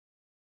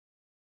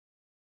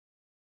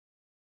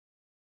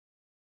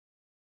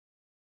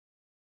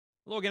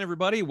Hello again,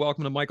 everybody.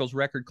 Welcome to Michael's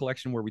Record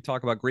Collection, where we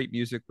talk about great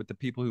music with the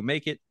people who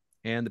make it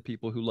and the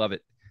people who love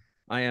it.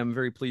 I am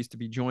very pleased to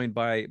be joined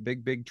by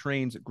Big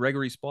Train's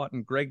Gregory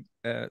Spawton.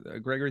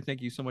 Gregory,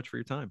 thank you so much for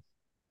your time.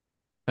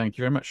 Thank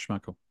you very much,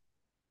 Michael.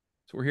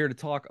 So we're here to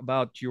talk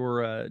about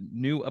your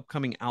new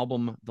upcoming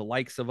album, The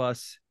Likes of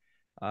Us.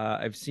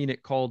 I've seen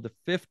it called the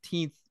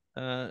 15th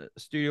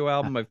studio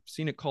album. I've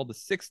seen it called the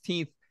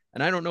 16th,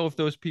 and I don't know if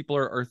those people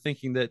are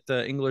thinking that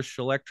English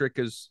Electric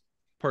is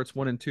parts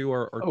one and two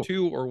are Oh,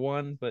 two or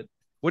one. But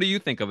what do you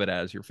think of it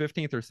as? Your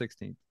 15th or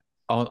 16th?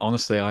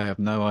 honestly, I have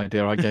no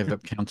idea. I gave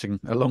up counting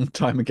a long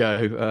time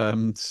ago.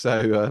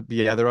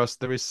 Yeah,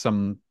 there is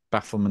some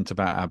bafflement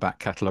about our back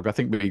catalogue. I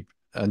think we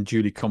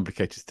unduly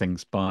complicated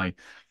things by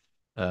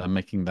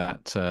making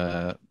that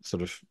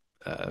sort of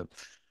uh,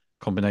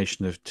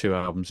 combination of two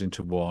albums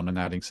into one and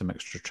adding some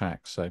extra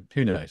tracks. So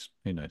who knows?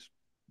 Who knows?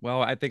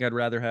 Well, I think I'd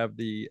rather have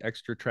the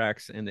extra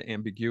tracks and the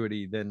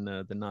ambiguity than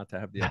not to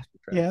have the extra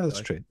tracks. Yeah, So that's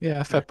true.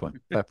 Yeah, fair point.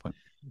 Fair point.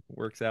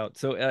 works out.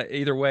 So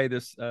either way,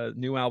 this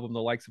new album,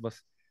 The Likes of Us,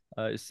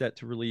 is set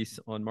to release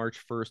on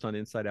March 1st on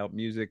Inside Out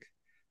Music.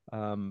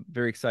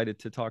 Very excited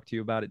to talk to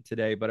you about it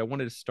today. But I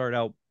wanted to start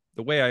out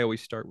the way I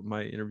always start with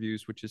my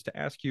interviews, which is to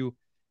ask you,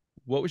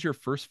 what was your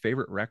first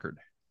favorite record?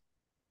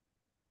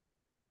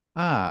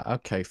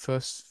 Okay.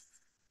 First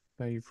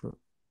favorite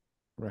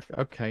record.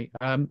 Okay.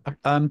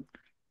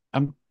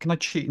 Can I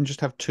cheat and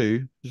just have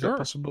two? Is that Sure.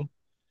 possible?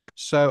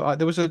 So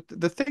there was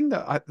the thing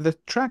that the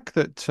track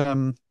that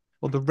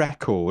or the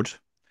record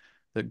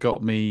that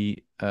got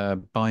me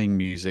buying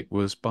music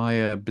was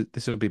by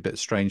this will be a bit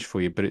strange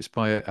for you, but it's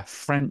by a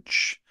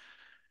French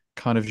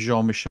kind of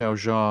Jean-Michel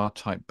Jarre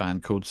type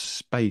band called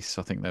Space,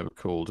 I think they were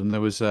called, and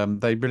there was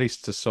they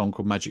released a song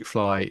called Magic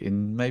Fly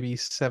in maybe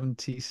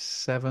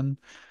 77.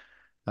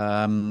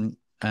 And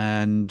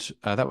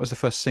that was the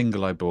first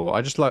single I bought.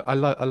 I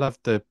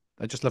loved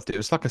I just loved it. It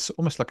was like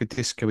almost like a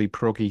disco-y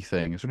proggy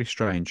thing. It's really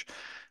strange.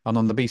 And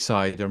on the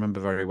B-side, I remember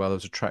very well there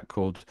was a track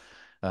called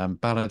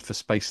Ballad for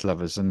Space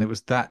Lovers, and it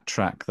was that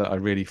track that I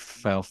really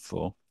fell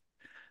for.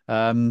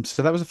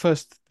 So that was the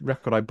first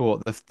record I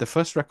bought. The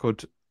first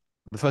record,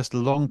 the first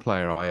long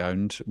player I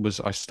owned was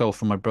I stole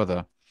from my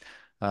brother.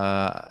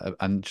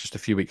 And just a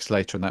few weeks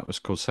later, and that was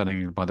called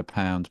Selling by the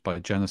Pound by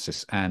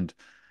Genesis. And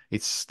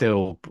it's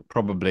still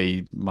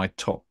probably my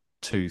top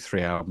two,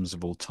 three albums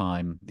of all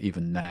time,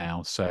 even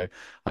now. So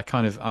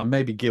I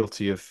may be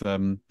guilty of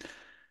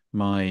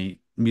my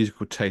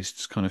musical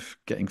tastes kind of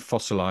getting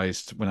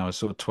fossilized when I was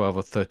sort of 12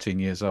 or 13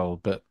 years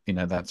old. But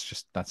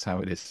that's how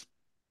it is.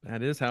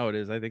 That is how it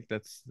is. I think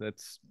that's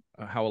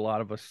how a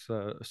lot of us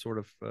sort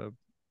of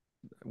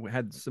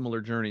had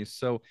similar journeys.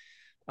 So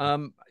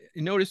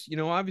you notice,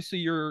 obviously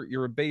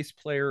you're a bass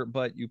player,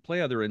 but you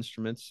play other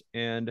instruments,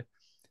 and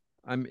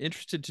I'm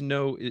interested to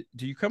know,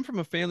 do you come from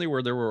a family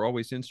where there were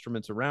always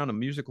instruments around, a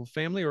musical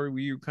family, or were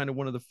you kind of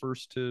one of the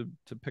first to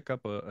pick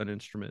up an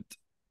instrument?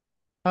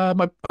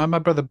 My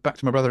brother, back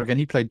to my brother again.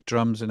 He played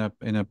drums in a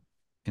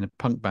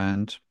punk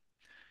band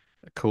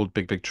called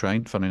Big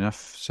Train. Fun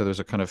enough. So there was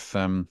a kind of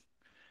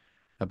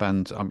a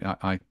band. I mean,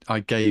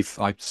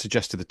 I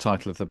suggested the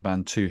title of the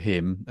band to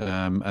him,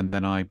 and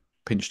then I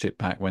pinched it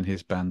back when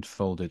his band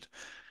folded.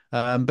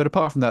 But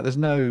apart from that, there's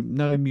no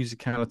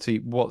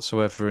musicality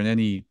whatsoever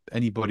in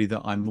anybody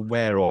that I'm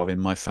aware of in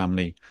my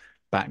family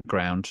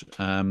background.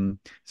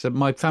 So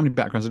my family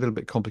background is a little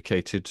bit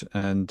complicated,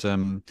 and so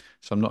I'm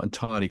not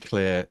entirely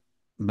clear.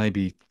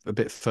 Maybe a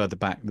bit further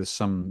back, there's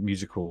some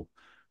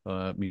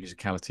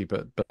musicality,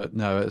 but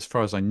no, as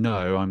far as I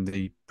know, I'm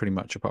the pretty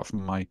much apart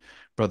from my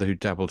brother who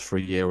dabbled for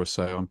a year or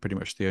so, I'm pretty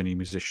much the only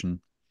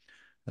musician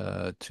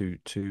to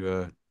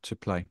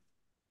play.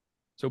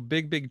 So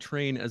Big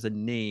Train as a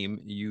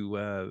name,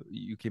 you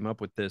came up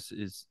with this.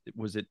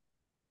 Was it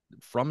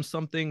from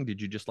something?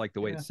 Did you just like the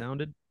way it Yeah.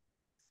 sounded?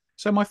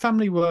 So my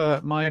family were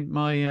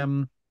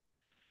on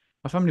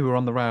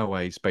the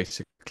railways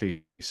basically.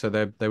 So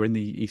they were in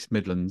the East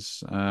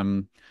Midlands,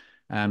 and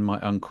my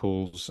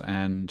uncles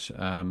and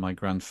my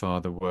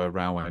grandfather were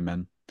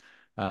railwaymen,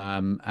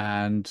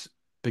 and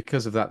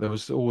because of that, there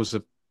was always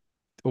sort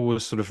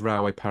of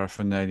railway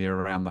paraphernalia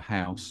around the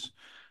house.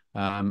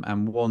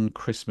 And one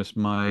Christmas,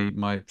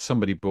 my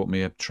somebody bought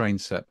me a train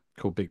set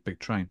called Big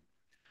Train.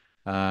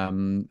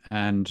 And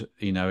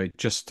it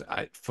just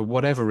for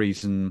whatever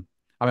reason,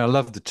 I mean, I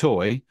love the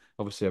toy.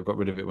 Obviously, I got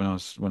rid of it when I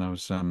was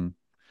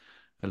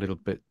a little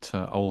bit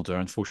older.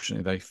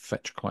 Unfortunately, they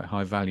fetch quite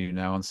high value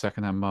now on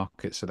secondhand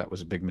market, so that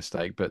was a big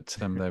mistake. But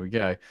there we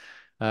go.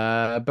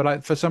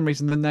 For some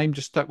reason, the name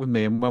just stuck with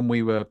me. And when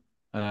we were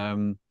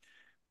um,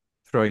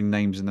 throwing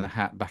names in the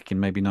hat back in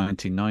maybe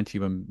 1990,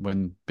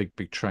 when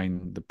Big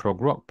Train, the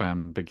prog rock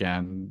band,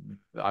 began,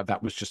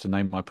 that was just a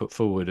name I put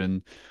forward,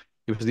 and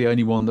it was the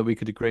only one that we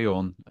could agree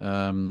on.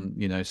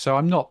 So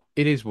I'm not.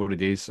 It is what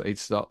it is.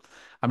 It's not.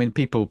 I mean,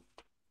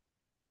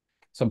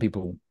 some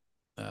people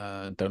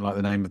don't like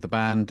the name of the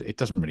band. It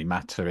doesn't really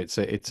matter. It's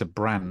a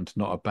brand,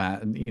 not a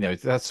band. And,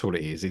 that's all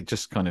it is. It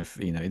just kind of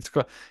it's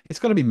got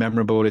to be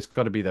memorable. It's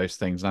got to be those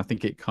things. And I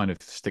think it kind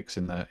of sticks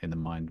in the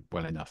mind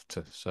well enough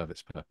to serve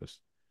its purpose.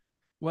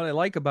 what I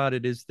like about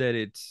it is that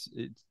it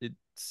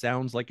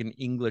sounds like an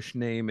English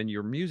name, and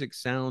your music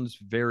sounds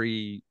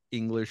very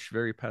English,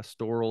 very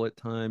pastoral at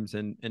times.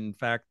 And in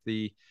fact,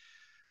 the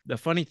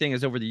funny thing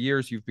is, over the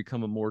years, you've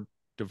become a more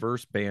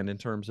diverse band in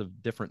terms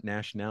of different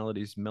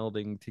nationalities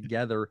melding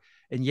together,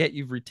 and yet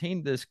you've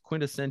retained this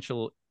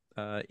quintessential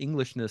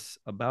Englishness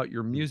about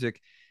your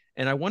music.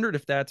 And I wondered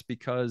if that's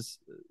because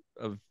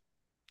of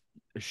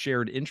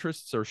shared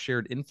interests or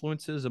shared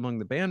influences among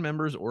the band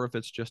members, or if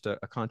it's just a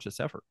conscious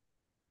effort.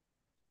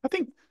 I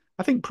think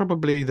I think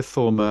probably the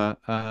former.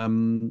 I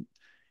mean,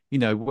 at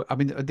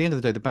the end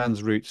of the day, the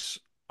band's roots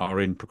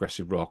are in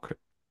progressive rock,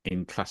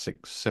 in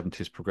classic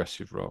 70s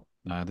progressive rock.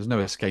 There's no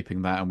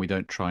escaping that, and we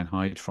don't try and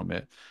hide from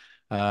it.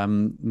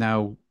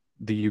 Now,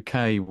 the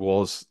UK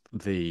was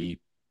it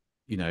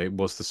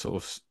was the sort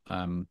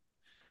of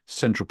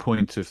central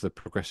point of the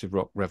progressive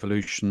rock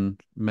revolution.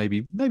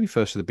 Maybe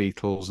first of the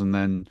Beatles, and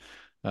then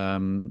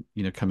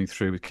coming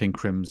through with King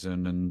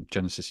Crimson and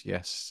Genesis,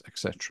 yes,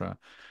 etc.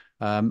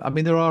 I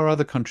mean, there are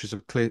other countries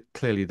of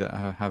clearly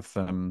that have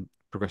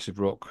progressive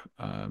rock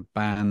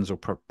bands or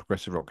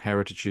progressive rock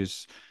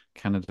heritages.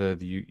 Canada,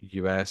 the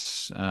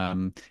US,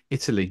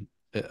 Italy,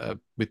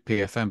 with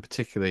PFM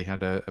particularly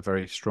had a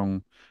very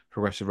strong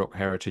progressive rock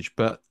heritage.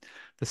 But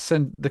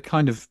the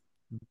kind of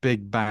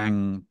big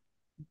bang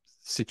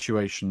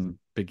situation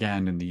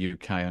began in the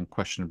UK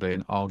unquestionably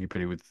and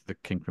arguably with the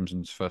King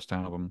Crimson's first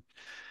album.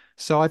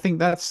 So I think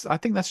that's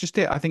just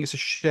it. I think it's a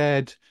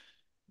shared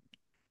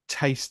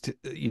taste,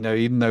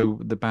 even though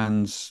the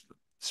band's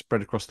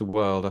spread across the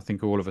world, I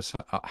think all of us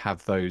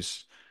have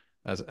those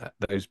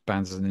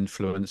bands as an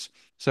influence.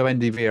 So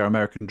NDV, our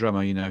American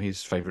drummer,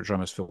 his favorite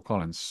drummer is Phil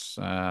Collins.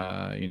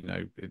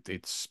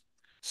 It's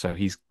so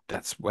he's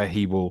that's where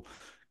he will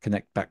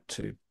connect back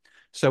to.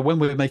 So when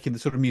we're making the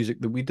sort of music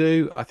that we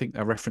do, I think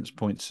our reference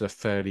points are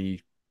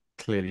fairly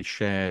clearly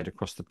shared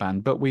across the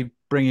band. But we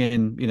bring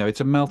in,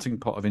 it's a melting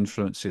pot of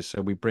influences.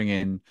 So we bring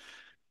in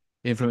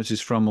influences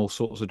from all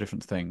sorts of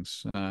different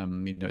things.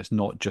 It's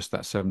not just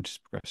that 70s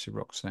progressive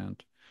rock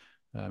sound.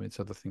 It's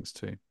other things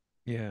too.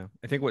 Yeah,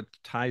 I think what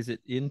ties it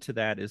into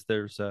that is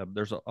there's a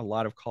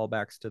lot of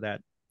callbacks to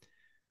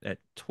that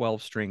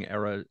 12 string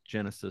era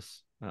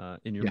Genesis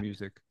in your Yeah,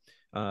 music,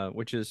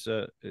 which is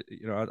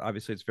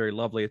obviously it's very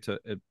lovely. It's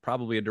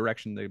probably a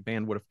direction the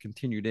band would have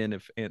continued in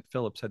if Ant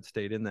Phillips had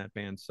stayed in that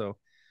band. So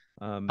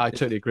I it's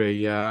totally agree.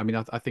 Yeah, I mean,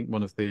 I think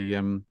one of the,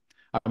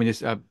 I mean,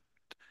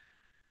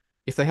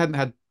 if they hadn't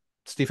had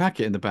Steve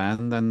Hackett in the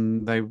band,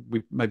 then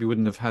we maybe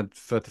wouldn't have had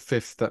for the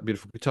fifth that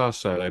beautiful guitar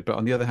solo. But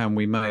on the other hand,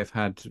 we may have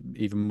had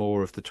even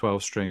more of the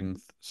 12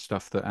 string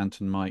stuff that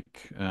Ant and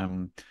Mike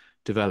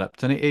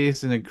developed, and it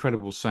is an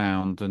incredible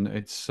sound. And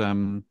it's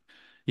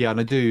yeah,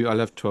 and I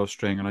love 12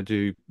 string, and I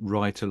do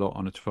write a lot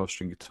on a 12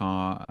 string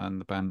guitar. And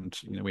the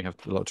band, we have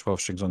a lot of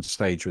 12 strings on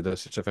stage with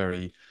us. It's a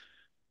very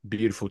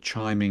beautiful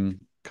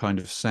chiming kind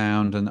of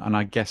sound, and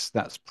I guess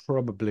that's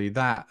probably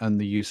that, and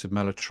the use of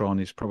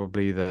mellotron is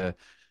probably the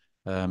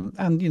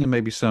and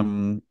maybe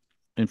some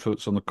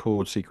influence on the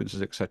chord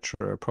sequences, etc.,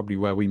 are probably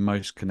where we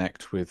most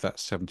connect with that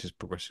 70s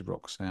progressive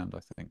rock sound,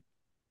 I think.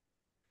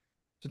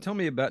 So tell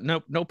me about,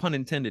 no pun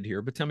intended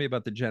here, but tell me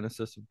about the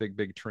genesis of Big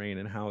Big Train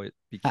and how it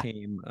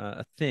became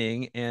a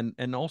thing,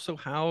 and also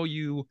how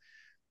you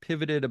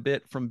pivoted a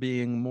bit from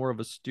being more of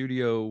a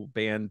studio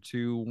band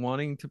to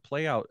wanting to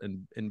play out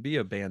and be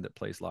a band that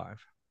plays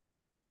live.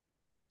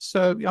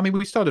 So, I mean,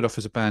 we started off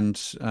as a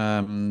band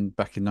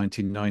back in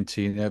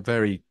 1990, a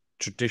very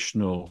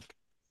traditional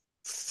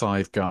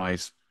five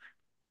guys,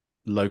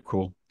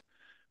 local,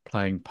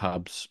 playing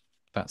pubs,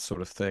 that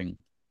sort of thing.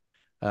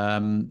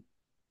 Um,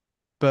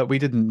 but we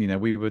didn't,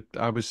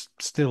 I was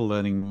still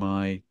learning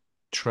my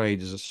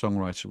trade as a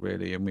songwriter,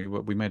 really, and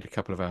we made a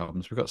couple of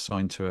albums. We got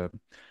signed to a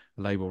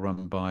label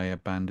run by a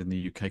band in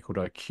the UK called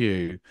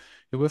IQ,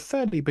 who were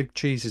fairly big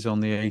cheeses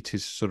on the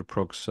 80s sort of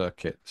prog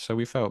circuit. So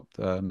we felt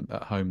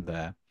at home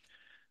there.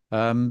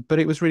 But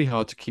it was really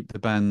hard to keep the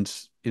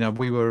band.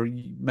 We were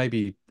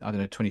maybe, I don't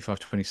know, 25,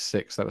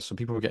 26. That was some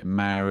people were getting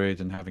married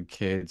and having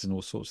kids and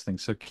all sorts of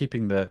things. So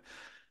keeping the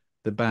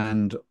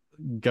band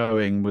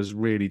going was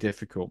really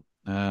difficult.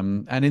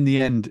 And in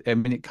the end, I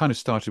mean, it kind of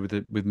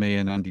started with me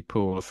and Andy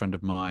Poole, a friend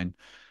of mine,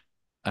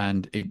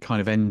 and it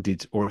kind of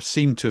ended, or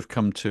seemed to have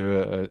come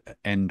to a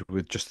end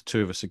with just the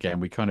two of us again.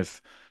 We kind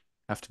of,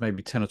 after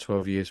maybe 10 or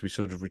 12 years, we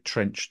sort of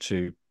retrenched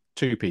to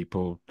two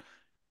people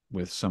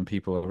with some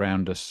people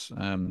around us,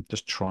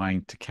 just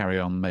trying to carry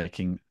on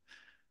making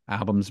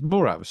albums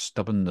more out of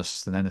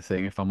stubbornness than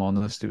anything, if I'm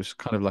honest. It was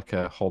kind of like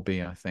a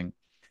hobby, I think.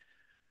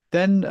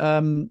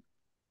 Then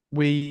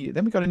we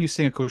got a new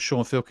singer called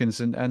Sean Filkins,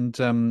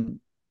 and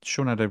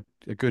Sean had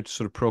a good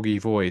sort of proggy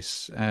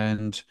voice,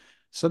 and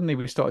suddenly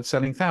we started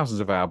selling thousands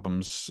of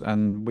albums,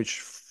 and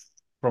which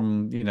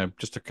from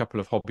just a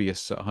couple of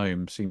hobbyists at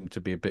home seemed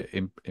to be a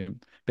bit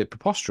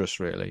preposterous,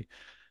 really.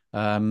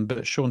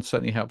 But Sean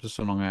certainly helped us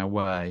along our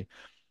way.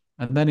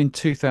 And then in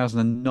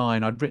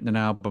 2009, I'd written an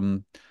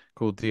album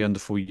called The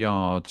Underful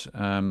Yard,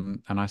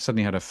 and I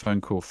suddenly had a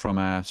phone call from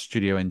our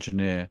studio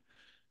engineer,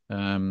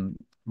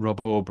 Rob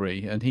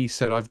Aubrey, and he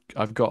said,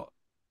 I've got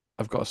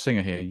a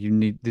singer here. You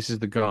need this is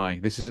the guy.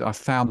 This is I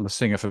found the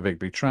singer for Big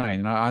Big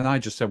Train." And I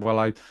just said, "Well,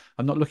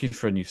 I'm not looking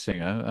for a new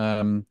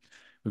singer.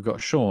 We've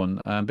got Sean."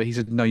 But he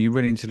said, "No, you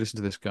really need to listen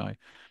to this guy."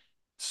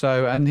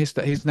 So, and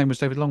his name was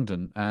David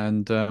Longdon,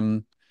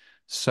 and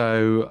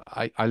so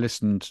I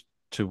listened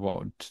to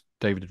what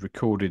David had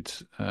recorded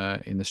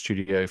in the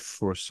studio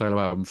for a solo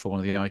album for one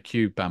of the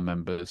IQ band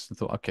members, and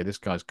thought, okay, this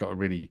guy's got a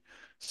really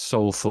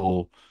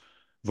soulful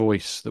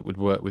voice that would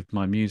work with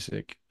my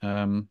music.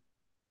 And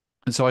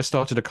so I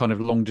started a kind of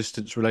long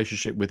distance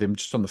relationship with him,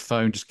 just on the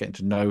phone, just getting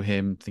to know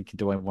him, thinking,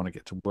 do I want to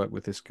get to work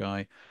with this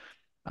guy?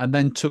 And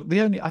then took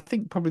I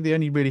think probably the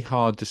only really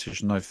hard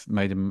decision I've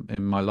made in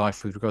my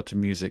life with regard to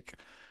music,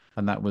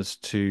 and that was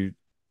to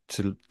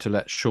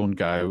let Sean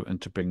go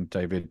and to bring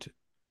David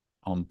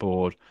on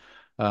board.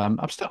 I'm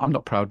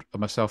not proud of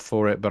myself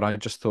for it, but I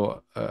just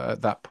thought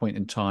at that point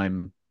in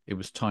time, it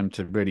was time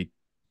to really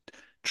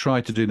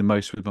try to do the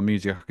most with my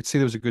music. I could see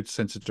there was a good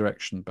sense of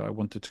direction, but I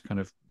wanted to kind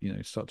of,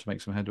 start to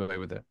make some headway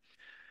with it.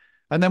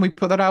 And then we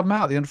put that album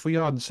out, The Wonderful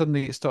Yard, and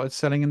suddenly it started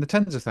selling in the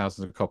tens of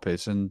thousands of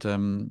copies. And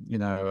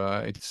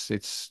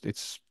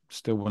it's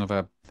still one of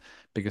our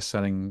biggest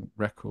selling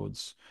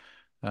records.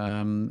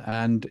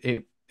 And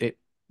it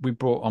we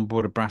brought on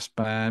board a brass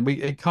band.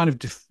 It kind of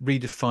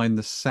redefined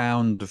the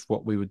sound of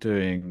what we were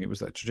doing. It was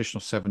that traditional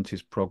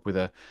 70s prog with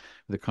a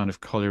kind of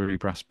colliery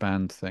brass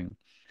band thing.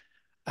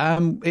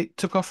 It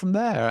took off from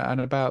there, and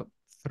about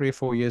 3 or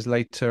 4 years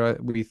later,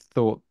 we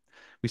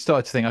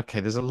started to think, okay,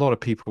 there's a lot of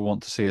people who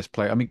want to see us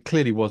play. I mean,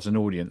 clearly was an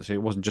audience.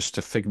 It wasn't just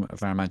a figment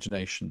of our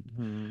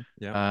imagination.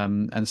 Yeah.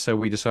 And so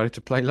we decided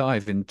to play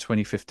live in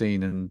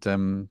 2015,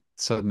 and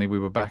suddenly we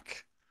were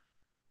back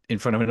in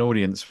front of an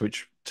audience,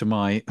 which to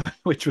my,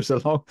 which was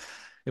it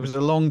was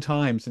a long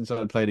time since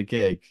I played a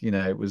gig.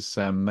 It was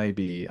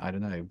maybe, I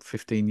don't know,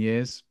 15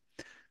 years.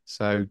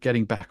 So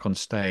getting back on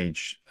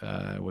stage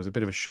was a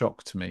bit of a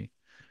shock to me.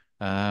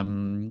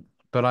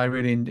 But I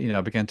really,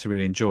 I began to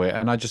really enjoy it,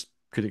 and I just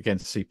could again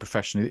see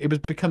professionally it was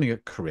becoming a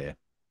career,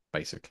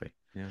 basically.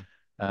 Yeah.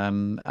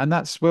 And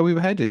that's where we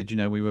were headed.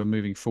 We were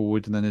moving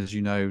forward, and then, as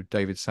you know,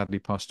 David sadly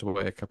passed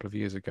away a couple of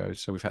years ago,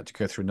 so we've had to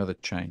go through another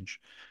change.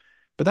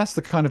 But that's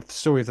the kind of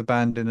story of the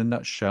band in a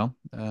nutshell.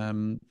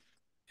 Without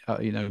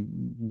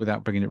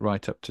bringing it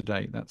right up to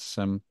date, that's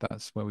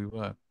where we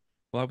were.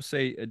 Well, I would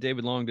say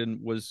David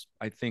Longdon was,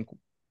 I think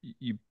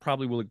you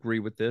probably will agree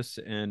with this,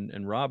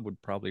 and Rob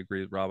would probably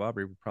agree. Rob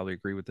Aubrey would probably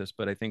agree with this,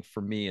 but I think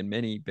for me and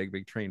many Big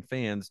Big Train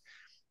fans,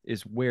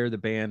 is where the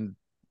band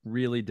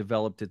really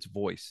developed its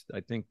voice. I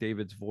think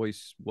David's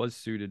voice was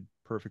suited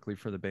perfectly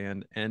for the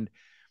band, and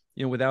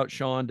without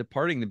Sean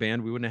departing the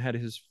band, we wouldn't have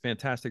had his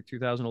fantastic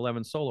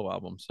 2011 solo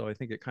album. So I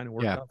think it kind of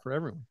worked Yeah. out for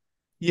everyone.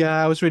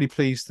 Yeah, I was really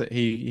pleased that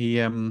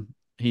he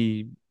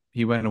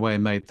he went away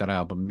and made that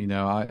album. He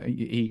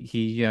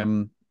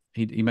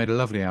made a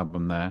lovely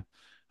album there.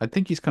 I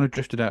think he's kind of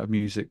drifted out of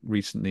music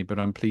recently, but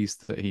I'm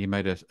pleased that he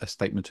made a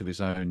statement of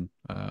his own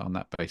on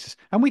that basis.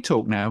 And we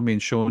talk now, me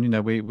and Sean.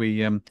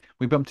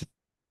 We bumped into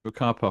a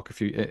car park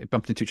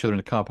bumped into each other in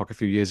a car park a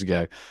few years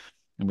ago,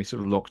 and we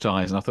sort of locked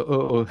eyes, and I thought,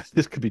 oh,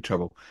 this could be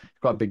trouble.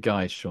 Quite a big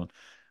guy, Sean.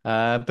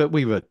 But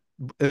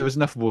there was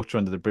enough water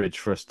under the bridge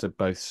for us to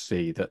both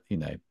see that,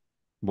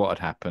 what had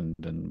happened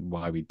and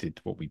why we did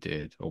what we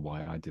did, or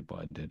why I did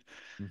what I did.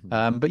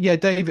 But yeah,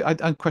 David,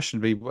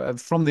 unquestionably,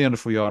 from the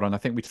Wonderful Yard on, I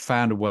think we'd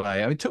found a way.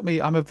 I mean, it took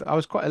me. I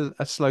was quite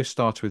a slow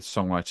starter with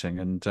songwriting,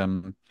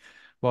 and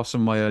while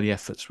some of my early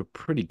efforts were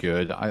pretty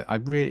good, I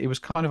really it was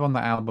kind of on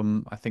that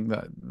album. I think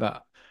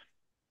that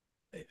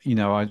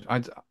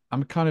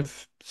I'm a kind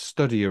of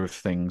studier of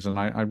things, and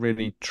I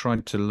really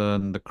tried to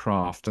learn the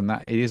craft, and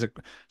that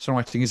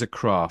songwriting is a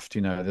craft.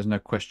 There's no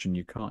question.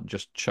 You can't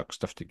just chuck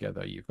stuff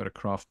together. You've got a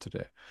craft to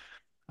it.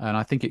 And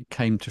I think it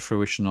came to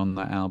fruition on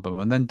that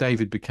album. And then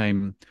David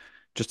became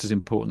just as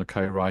important a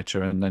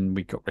co-writer, and then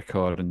we got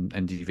Record and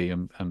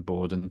NDV on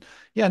board. And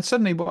yeah, and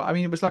suddenly, well, I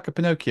mean, it was like a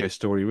Pinocchio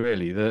story,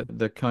 really.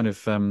 The kind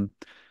of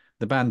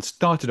the band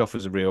started off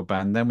as a real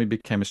band, then we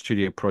became a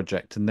studio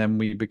project, and then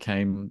we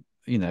became,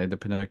 the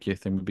Pinocchio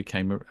thing, we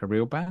became a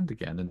real band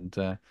again. And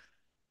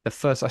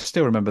I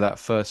still remember that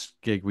first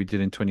gig we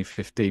did in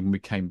 2015. We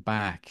came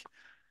back,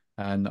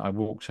 and I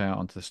walked out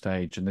onto the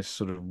stage, and this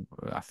sort of,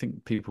 I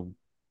think people,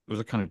 it was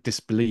a kind of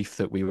disbelief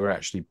that we were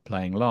actually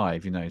playing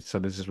live, So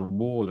there's this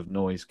wall of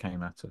noise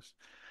came at us.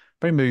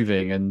 Very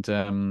moving,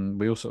 and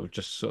we all sort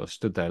of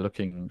stood there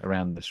looking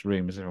around this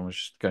room as everyone was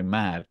just going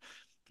mad.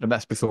 And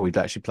that's before we'd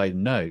actually played a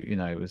note,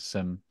 It was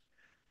and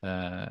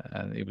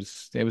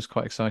it was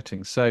quite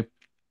exciting. So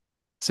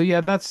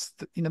yeah, that's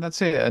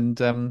it. And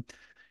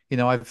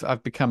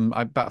I've become,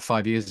 about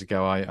 5 years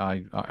ago,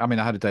 I mean,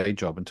 I had a day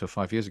job until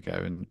 5 years ago,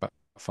 and about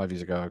 5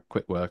 years ago I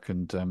quit work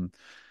and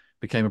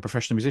became a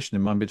professional musician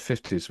in my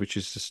mid-50s, which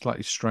is a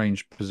slightly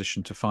strange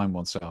position to find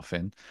oneself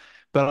in.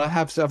 But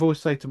I've always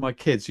said to my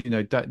kids,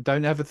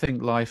 don't ever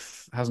think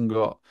life hasn't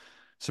got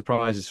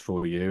surprises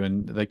for you,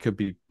 and they could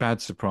be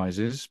bad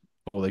surprises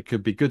or they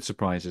could be good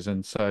surprises.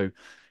 And so,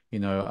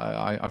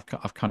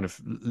 I've kind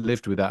of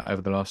lived with that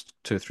over the last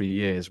 2 or 3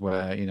 years,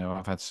 where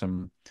I've had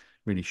some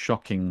really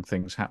shocking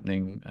things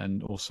happening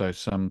and also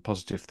some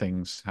positive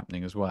things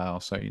happening as well.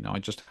 So I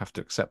just have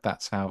to accept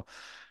that's how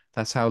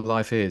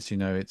life is.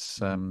 It's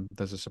Mhm.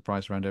 there's a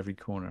surprise around every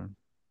corner.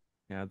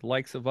 Yeah, the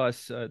likes of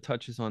us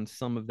touches on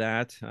some of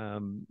that. Yeah,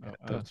 it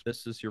does.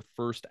 This is your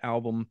first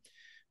album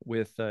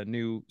with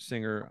new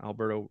singer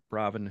Alberto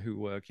Bravin,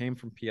 who came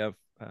from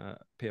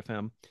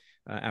PFM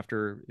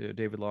after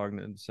David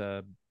Longdon's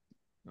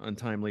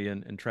untimely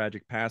and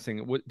tragic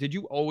passing. Did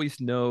you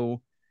always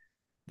know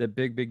that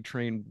Big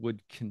Train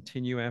would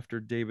continue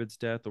after David's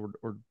death,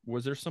 or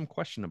was there some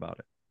question about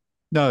it?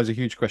 No, it's a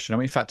huge question. I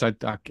mean, in fact, I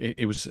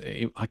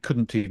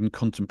couldn't even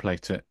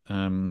contemplate it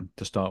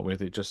to start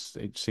with.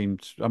 It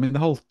seemed. I mean, the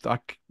whole I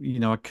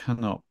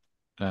cannot.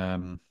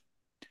 Um,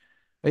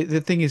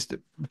 the thing is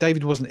that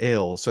David wasn't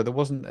ill, so there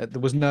was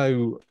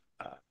no.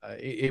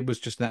 It was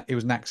just that it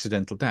was an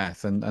accidental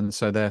death, and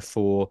so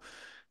therefore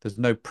there's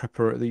no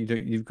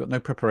you've got no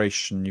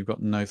preparation, you've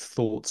got no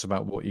thoughts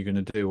about what you're going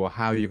to do or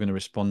how you're going to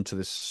respond to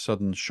this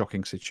sudden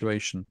shocking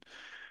situation.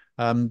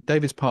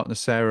 David's partner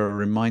Sarah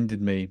reminded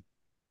me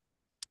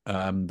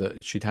that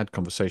she'd had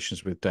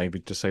conversations with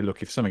David to say,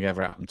 look, if something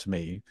ever happened to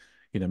me,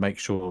 make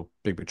sure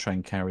Big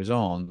Train carries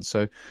on.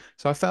 So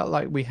I felt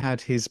like we had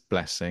his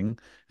blessing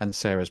and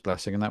Sarah's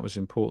blessing, and that was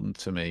important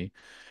to me.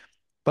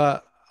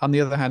 But on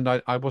the other hand,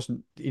 I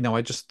wasn't,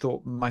 I just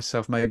thought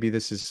myself, maybe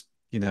this is,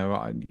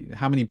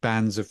 how many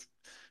bands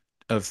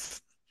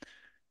have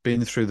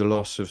been through the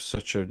loss of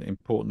such an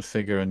important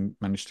figure and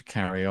managed to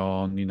carry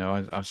on.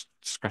 I was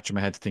scratching my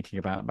head thinking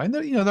about, and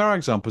there are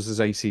examples. There's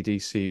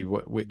AC/DC,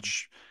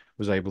 which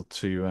was able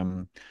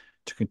to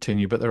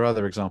continue, but there are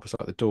other examples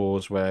like the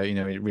Doors where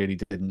it really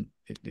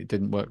it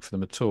didn't work for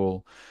them at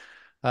all.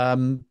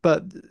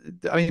 But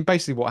I mean,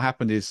 basically, what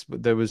happened is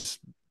there was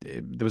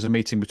a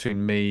meeting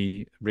between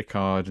me,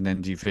 Rickard, and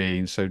NDV,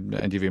 and so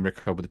NDV and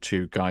Rickard were the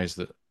two guys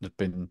that have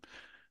been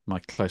my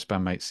close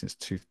bandmates since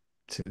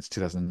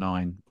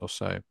 2009 or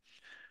so,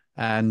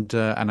 and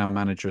our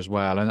manager as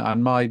well. And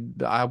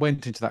I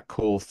went into that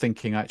call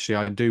thinking, actually,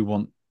 I do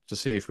want to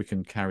see if we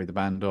can carry the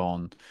band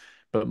on,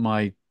 but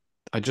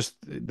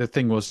the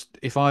thing was,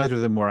 if either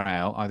of them were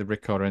out, either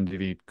Rickard or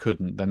NDV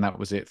couldn't, then that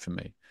was it for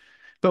me.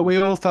 But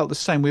we all felt the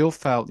same. We all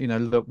felt,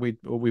 look,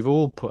 we've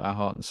all put our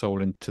heart and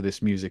soul into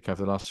this music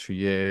over the last few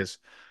years,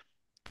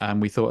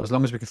 and we thought as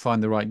long as we can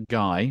find the right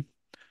guy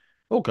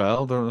or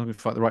girl, the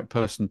right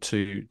person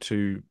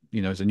to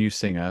as a new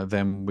singer,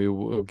 then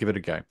we'll give it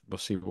a go. We'll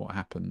see what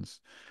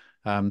happens.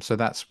 So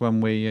that's when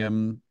we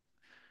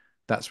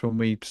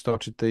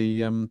started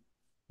the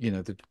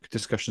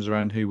discussions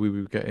around who we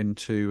would get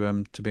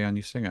into to be our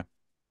new singer.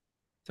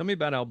 Tell me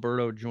about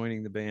Alberto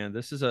joining the band.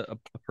 This is a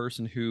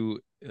person who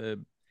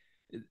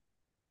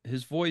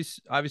his voice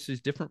obviously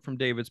is different from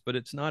David's, but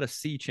it's not a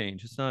sea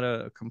change. It's not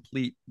a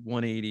complete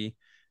 180,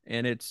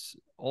 and it's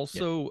Yeah.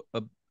 also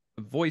a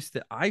voice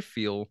that I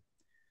feel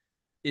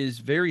is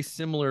very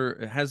similar.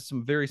 It has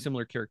some very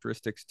similar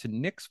characteristics to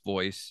Nick's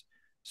voice.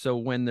 So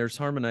when there's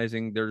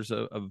harmonizing, there's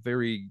a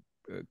very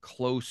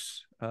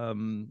close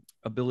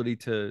ability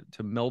to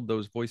meld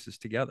those voices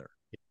together.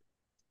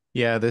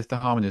 Yeah, the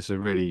harmonies are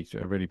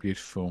really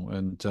beautiful,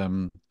 and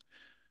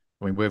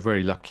I mean we're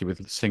very lucky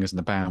with singers in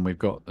the band. We've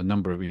got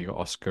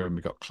Oscar and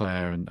we've got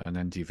Claire and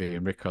NDV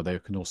and Rico. They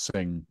can all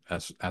sing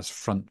as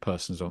front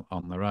persons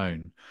on their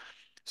own.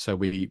 So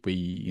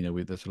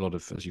there's a lot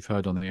of, as you've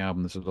heard on the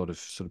album, there's a lot of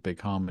sort of big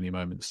harmony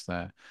moments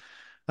there.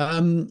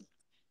 Um,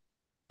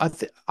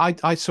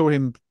 I saw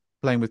him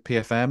playing with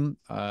PFM.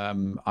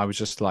 I was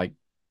just like,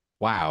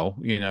 wow,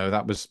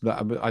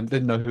 I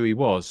didn't know who he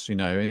was.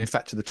 In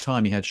fact, at the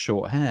time he had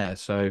short hair,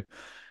 so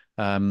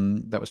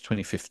that was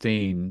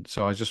 2015.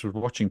 So I was just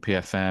watching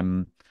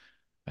PFM,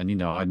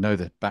 and I know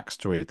the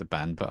backstory of the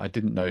band, but I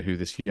didn't know who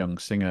this young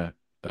singer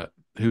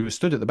who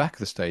stood at the back of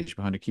the stage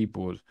behind a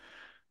keyboard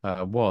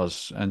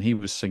was, and he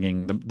was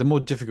singing the more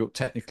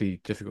technically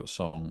difficult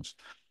songs.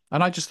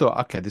 And I just thought,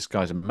 okay, this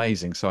guy's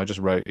amazing. So I just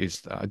wrote in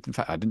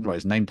fact, I didn't write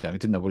his name down. I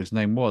didn't know what his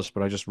name was,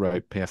 but I just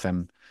wrote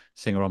PFM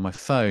singer on my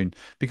phone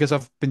because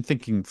I've been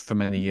thinking for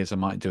many years I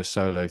might do a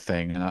solo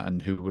thing,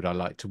 and who would I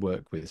like to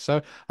work with.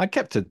 So I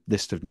kept a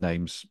list of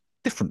names,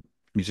 different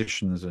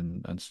musicians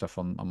and stuff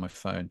on my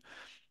phone.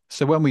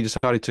 So when we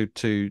decided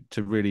to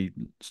really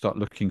start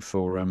looking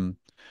for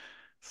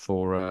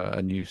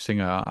a new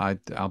singer,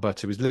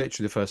 Alberto was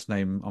literally the first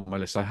name on my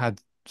list. I had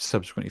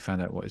subsequently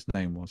found out what his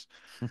name was.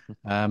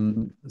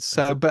 That's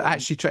But important.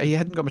 actually, he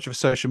hadn't got much of a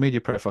social media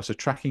profile, so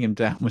tracking him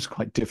down was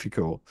quite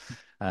difficult.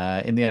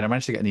 In the end, I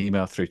managed to get an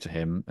email through to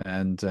him,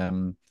 and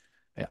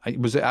it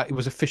was a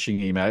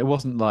phishing email. It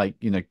wasn't like,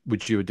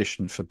 would you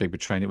audition for Big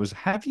Train? It was,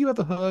 have you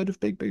ever heard of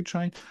Big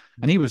Train?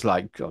 And he was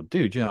like, oh,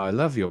 dude, I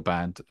love your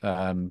band.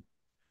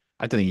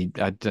 I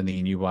don't think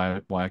he knew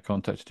why I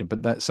contacted him,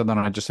 but so then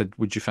I just said,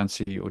 "Would you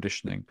fancy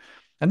auditioning?"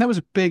 And that was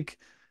a big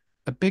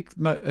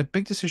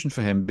decision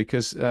for him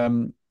because at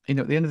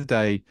the end of the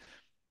day,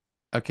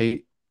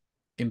 okay,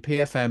 in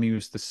PFM he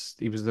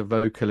was the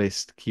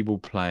vocalist,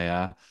 keyboard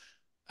player,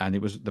 and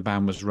the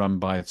band was run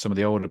by some of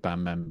the older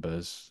band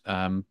members.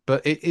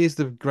 But it is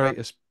the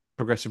greatest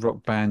progressive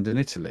rock band in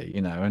Italy,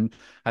 and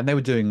they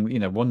were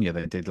doing, one year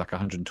they did like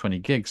 120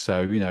 gigs,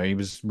 so he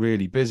was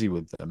really busy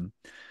with them.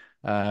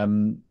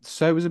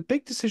 So it was a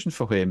big decision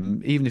for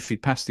him, even if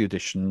he'd passed the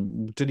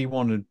audition. Did he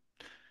want to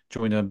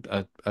join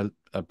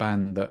a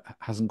band that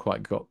hasn't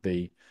quite got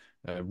the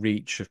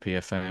reach of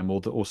PFM,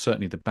 or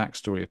certainly the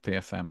backstory of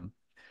PFM?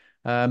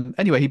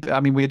 Anyway, I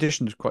mean, we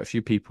auditioned quite a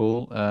few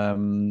people.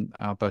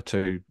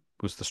 Alberto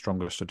was the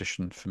strongest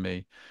audition for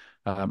me.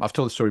 I've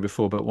told the story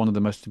before, but one of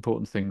the most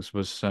important things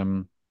was I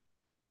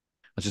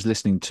was just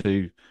listening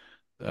to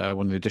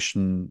one of the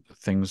audition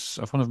things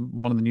of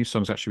one of the new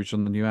songs actually, which is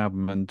on the new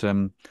album,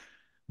 and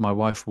my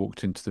wife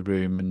walked into the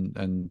room,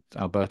 and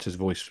Alberta's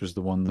voice was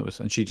the one that was,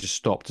 and she just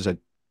stopped and said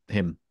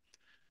him,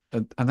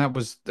 and that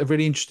was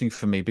really interesting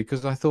for me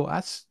because I thought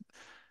that's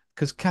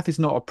because Kathy's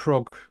not a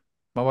prog,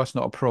 my wife's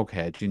not a prog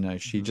head, she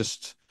Hmm.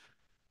 just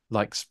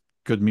likes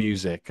good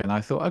music, and I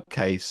thought,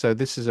 okay, so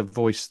this is a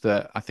voice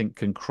that I think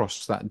can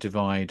cross that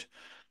divide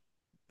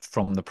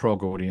from the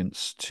prog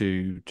audience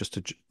to just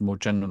a more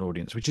general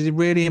audience, which is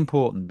really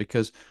important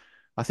because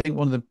I think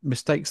one of the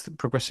mistakes that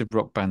progressive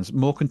rock bands,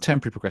 more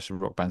contemporary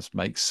progressive rock bands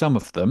make, some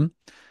of them,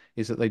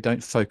 is that they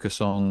don't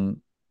focus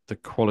on the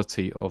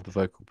quality of the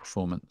vocal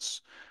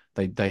performance.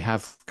 They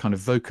have kind of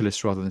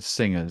vocalists rather than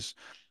singers.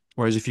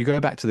 Whereas if you go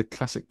back to the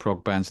classic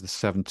prog bands of the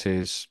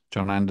 70s,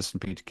 John Anderson,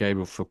 Peter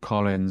Gabriel, Phil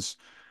Collins,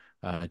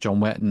 John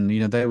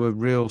Wetton, they were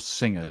real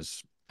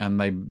singers. And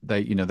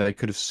they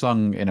could have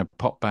sung in a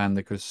pop band,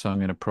 they could have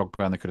sung in a prog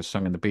band, they could have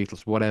sung in the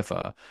Beatles,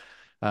 whatever.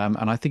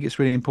 And I think it's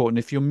really important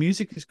if your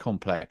music is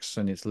complex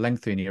and it's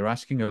lengthy and you're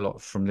asking a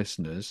lot from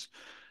listeners,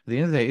 at the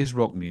end of the day, it is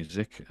rock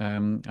music.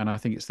 And I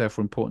think it's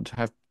therefore important to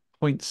have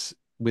points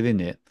within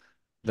it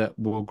that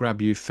will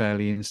grab you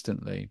fairly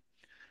instantly.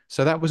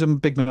 So that was a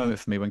big moment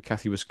for me when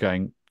Kathy was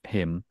going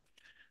him.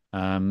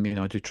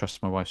 I do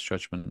trust my wife's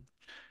judgment.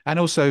 And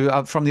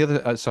also from the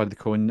other side of the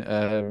coin,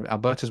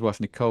 Alberta's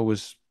wife Nicole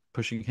was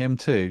pushing him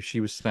too.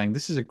 She was saying,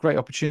 "This is a great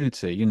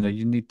opportunity. You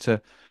need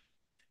to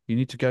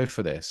go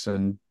for this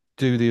and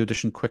do the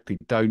audition quickly.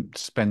 Don't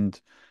spend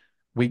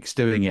weeks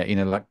doing it,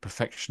 like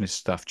perfectionist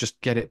stuff.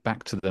 Just get it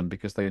back to them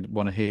because they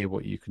want to hear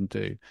what you can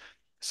do."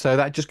 So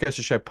that just goes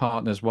to show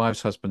partners,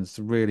 wives, husbands,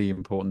 really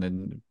important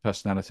in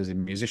personalities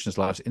in musicians'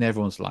 lives, in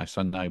everyone's lives,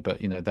 I know,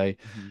 but they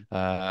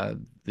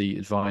Hmm. the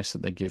advice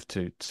that they give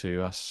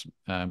to us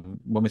when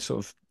we're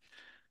sort of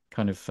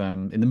kind of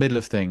in the middle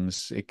of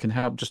things, it can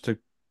help just to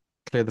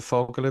clear the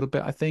fog a little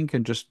bit, I think,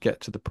 and just get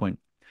to the point.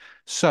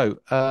 So,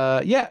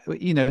 yeah,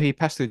 he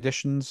passed the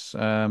auditions.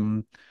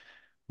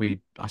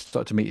 I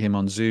started to meet him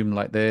on Zoom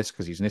like this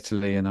because he's in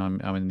Italy and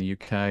I'm in the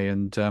UK,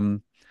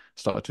 and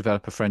started to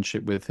develop a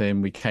friendship with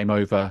him. He came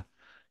over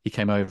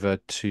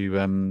to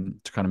kind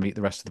of meet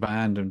the rest of the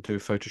band and do a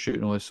photo shoot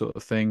and all those sort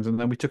of things, and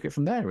then we took it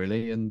from there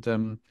really.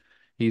 And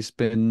he's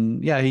been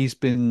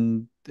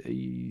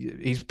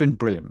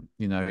brilliant.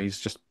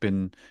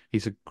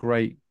 He's a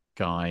great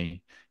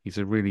guy. He's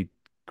a really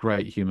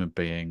great human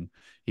being.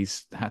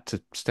 He's had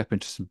to step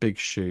into some big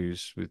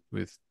shoes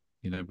with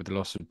the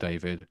loss of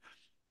David.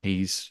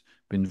 He's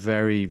been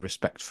very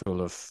respectful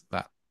of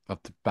the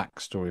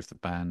backstory of the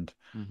band.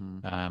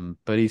 Hmm.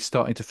 But he's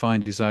starting to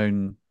find his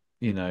own,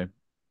 we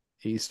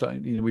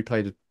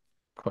played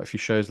quite a few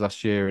shows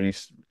last year, and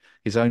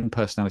his own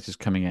personality is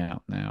coming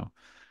out now.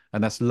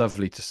 And that's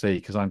lovely to see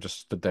because I'm just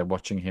stood there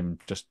watching him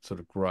just sort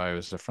of grow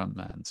as a front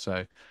man.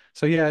 So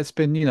yeah, it's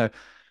been,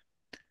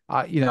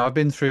 I've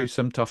been through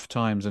some tough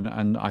times,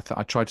 and I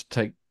try to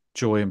take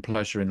joy and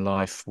pleasure in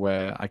life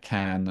where I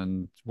can.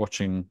 And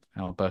watching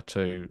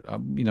Alberto,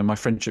 my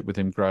friendship with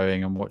him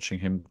growing and watching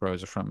him grow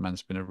as a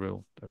frontman's been a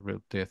real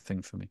dear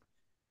thing for me.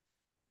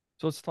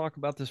 So let's talk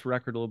about this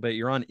record a little bit.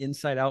 You're on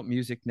Inside Out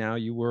Music now.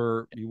 You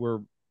were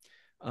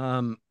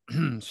um,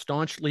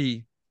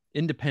 staunchly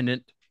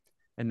independent,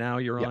 and now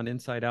you're Yeah. on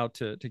Inside Out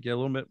to get a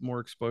little bit more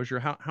exposure.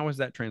 How has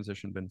that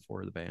transition been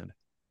for the band?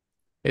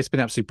 It's been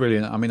absolutely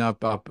brilliant. I mean,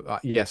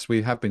 yes,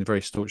 we have been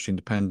very staunchly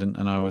independent,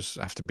 and I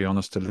have to be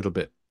honest, a little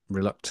bit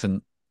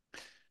reluctant,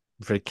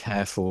 very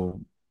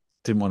careful,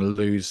 didn't want to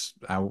lose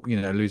our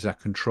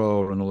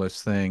control and all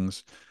those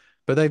things.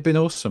 But they've been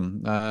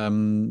awesome.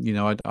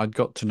 I'd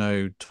got to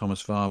know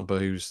Thomas Warber,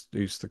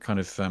 who's the kind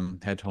of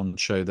head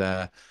honcho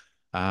there,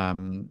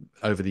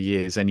 over the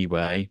years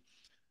anyway.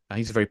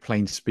 He's a very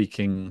plain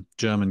speaking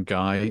German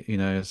guy,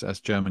 as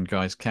German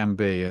guys can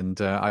be, and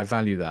I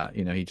value that.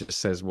 He just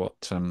says what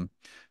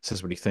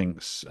he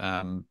thinks,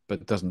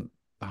 but doesn't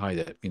hide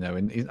it.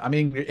 And I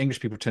mean,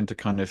 English people tend to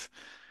kind of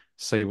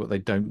say what they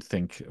don't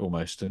think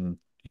almost, and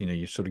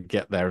you sort of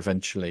get there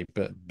eventually.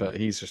 But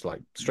he's just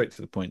like straight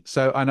to the point.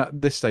 So, and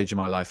at this stage of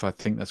my life, I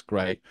think that's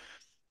great.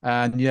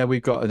 And yeah,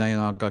 we've got an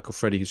A&R guy called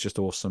Freddie who's just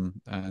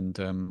awesome, and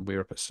we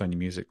were up at Sony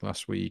Music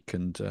last week,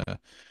 and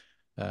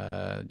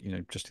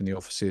just in the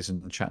offices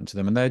and chatting to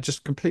them, and they're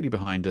just completely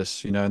behind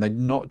us, and they're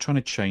not trying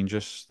to change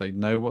us. They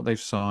know what they've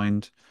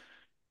signed,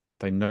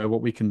 they know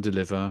what we can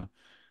deliver,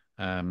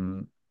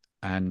 um,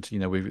 and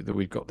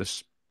we've got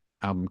this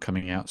album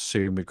coming out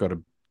soon. We've got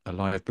a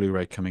live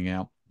Blu-ray coming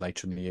out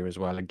later in the year as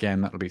well.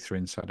 Again, that'll be through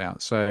Inside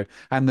Out. So,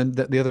 and then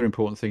the other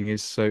important thing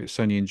is, so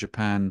Sony in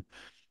Japan,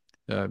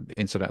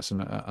 Inside Out's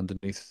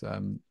underneath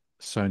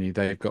Sony,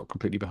 they've got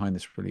completely behind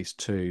this release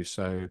too.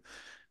 So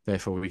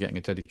therefore, we'll be getting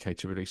a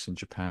dedicated release in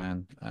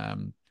Japan,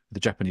 the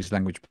Japanese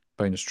language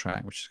bonus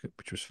track,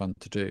 which was fun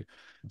to do.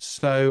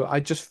 So I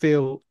just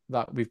feel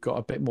that we've got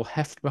a bit more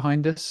heft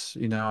behind us.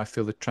 You know, I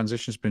feel the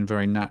transition's been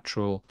very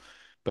natural,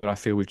 but I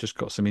feel we've just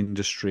got some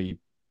industry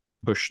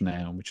push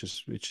now, which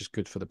is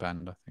good for the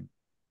band, I think.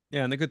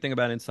 Yeah, and the good thing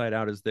about Inside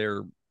Out is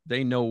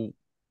they know,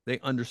 they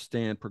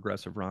understand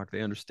progressive rock,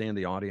 they understand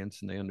the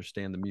audience, and they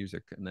understand the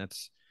music, and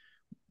that's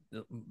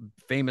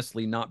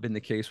famously not been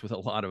the case with a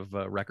lot of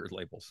record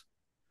labels.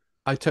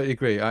 I totally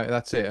agree.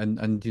 That's it.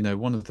 And you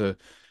know,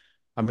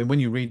 I mean, when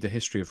you read the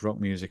history of rock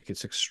music,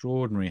 it's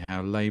extraordinary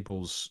how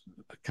labels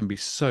can be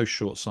so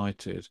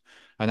short-sighted.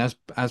 And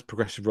as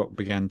progressive rock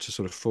began to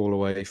sort of fall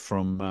away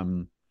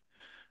from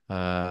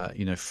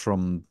you know,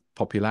 from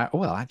popular,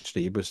 well,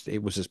 actually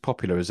it was as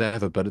popular as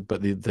ever, but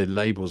the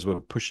labels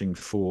were pushing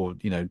for,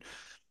 you know,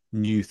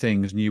 new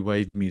things, new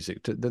wave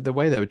music. The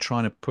way they were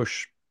trying to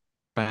push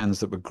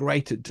bands that were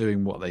great at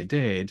doing what they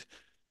did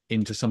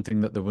into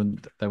something that they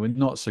were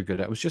not so good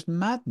at. It was just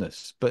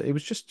madness, but it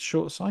was just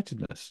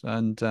short-sightedness.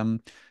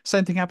 And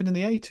same thing happened in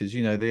the 80s.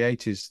 You know, the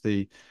 80s,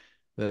 the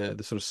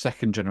sort of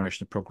second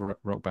generation of prog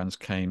rock bands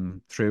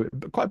came through.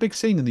 Quite a big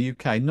scene in the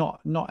UK,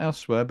 not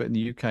elsewhere, but in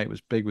the UK it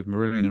was big with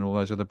Marillion and all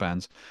those other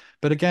bands.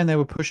 But again, they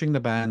were pushing the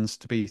bands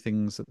to be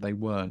things that they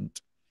weren't,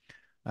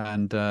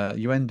 and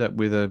you end up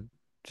with a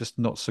just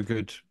not so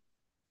good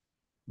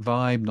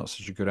vibe, not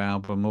such a good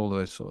album, all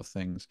those sort of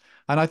things.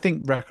 And I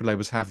think record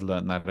labels have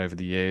learned that over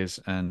the years,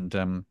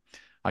 and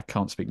I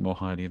can't speak more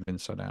highly of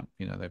Inside Out.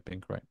 You know, they've been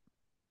great.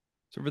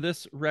 So for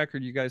this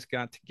record, you guys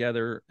got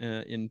together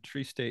in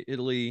Trieste,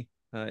 Italy,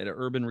 at an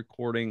urban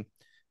recording,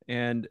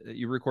 and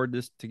you recorded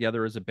this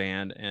together as a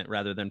band, and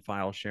rather than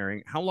file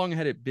sharing. How long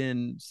had it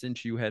been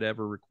since you had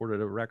ever recorded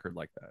a record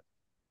like that?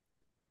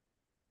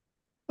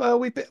 Well,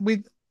 we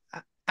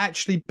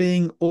actually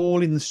being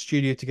all in the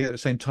studio together at the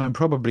same time,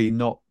 probably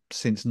not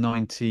since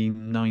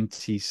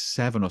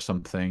 1997 or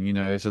something. You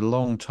know, it's a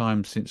long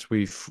time since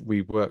we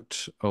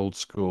worked old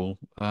school.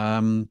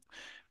 I mean,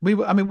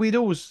 we'd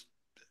always,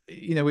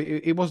 you know,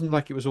 it wasn't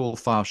like it was all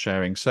file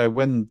sharing. So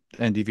when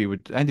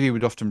NDV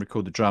would often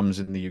record the drums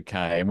in the UK,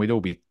 and we'd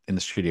all be in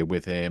the studio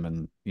with him,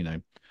 and you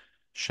know,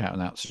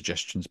 shouting out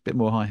suggestions, bit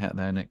more hi hat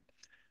there, Nick.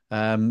 You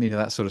know,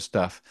 that sort of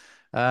stuff.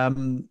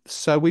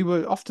 So we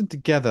were often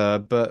together,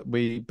 but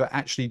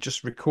actually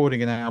just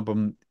recording an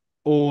album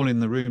all in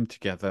the room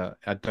together.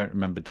 I don't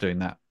remember doing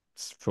that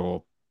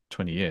for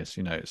 20 years.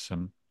 You know, it's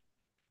an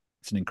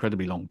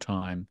incredibly long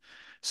time.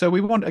 So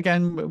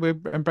we're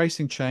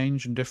embracing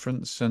change and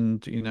difference,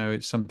 and you know,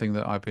 it's something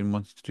that I've been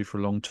wanting to do for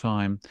a long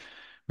time.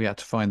 We had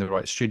to find the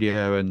right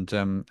studio, and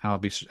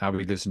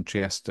Albie lives in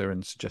Trieste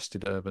and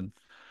suggested Urban.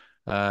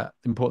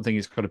 Important thing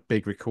is got a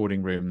big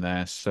recording room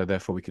there, so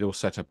therefore we could all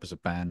set up as a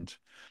band.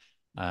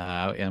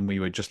 And we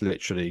were just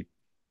literally,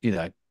 you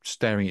know,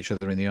 staring each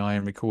other in the eye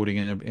and recording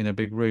in a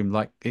big room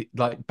like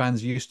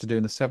bands used to do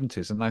in the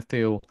 70s. And I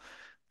feel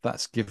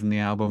that's given the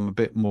album a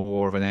bit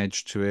more of an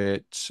edge to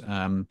it.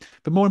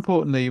 But more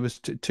importantly, it was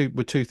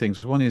two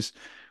things. One is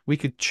we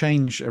could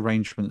change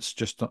arrangements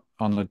just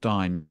on a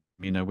dime.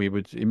 You know, we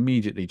would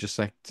immediately just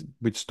say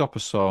we'd stop a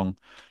song,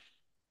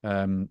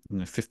 you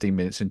know, 15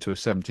 minutes into a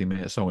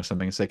 17-minute song or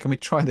something, and say, can we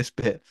try this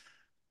bit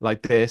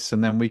like this?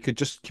 And then we could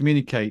just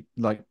communicate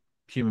like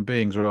human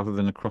beings rather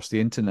than across the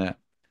internet,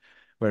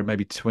 where it may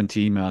be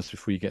 20 emails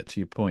before you get to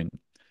your point.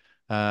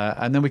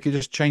 And then we could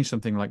just change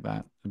something like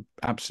that.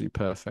 Absolutely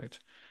perfect.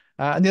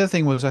 And the other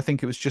thing was, I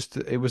think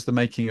it was the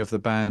making of the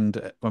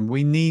band when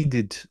we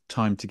needed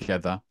time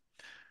together.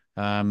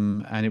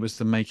 And it was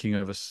the making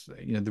of us,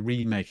 you know, the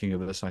remaking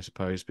of us, I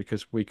suppose,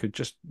 because we could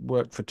just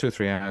work for 2 or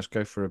 3 hours,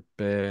 go for a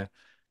beer,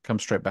 come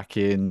straight back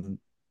in,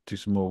 do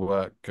some more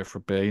work, go for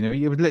a beer. You know,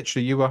 you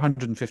were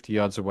 150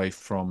 yards away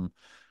from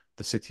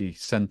the city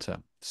centre.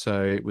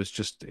 So it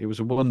was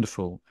a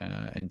wonderful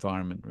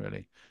environment,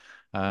 really.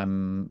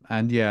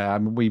 And yeah, I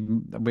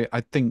mean,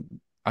 I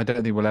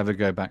don't think we'll ever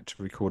go back to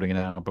recording an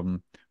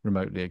album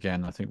remotely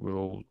again. I think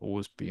we'll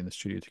always be in the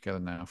studio together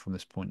now from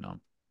this point on.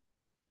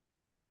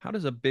 How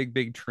does a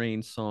big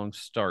train song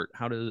start?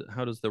 How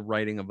does the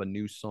writing of a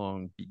new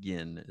song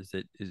begin? Is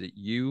it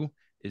you?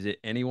 Is it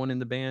anyone in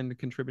the band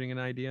contributing an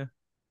idea?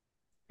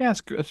 Yeah,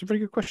 it's a very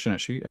good question,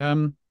 actually.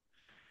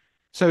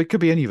 So it could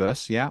be any of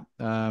us, yeah.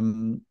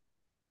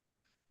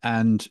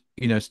 And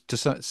you know,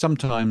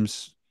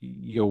 sometimes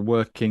you're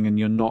working and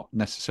you're not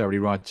necessarily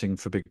writing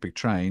for Big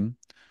Train.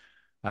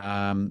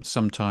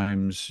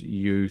 Sometimes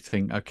you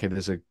think, okay,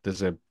 there's a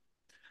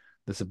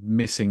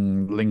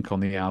missing link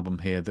on the album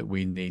here that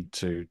we need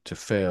to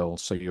fill,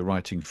 so you're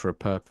writing for a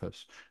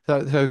purpose. So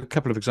a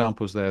couple of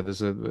examples there. There's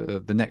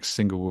the next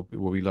single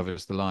will be Love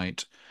Is the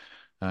Light,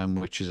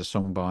 which is a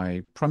song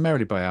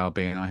primarily by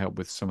Albie, and I helped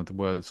with some of the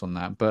words on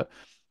that. But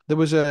that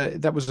was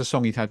a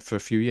song he'd had for a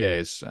few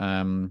years,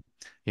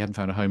 he hadn't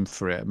found a home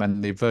for it.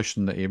 And the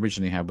version that he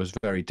originally had was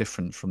very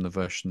different from the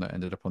version that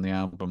ended up on the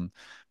album.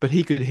 But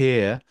he could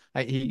hear,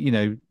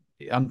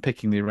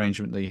 unpicking the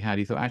arrangement that he had,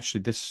 he thought,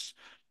 actually, this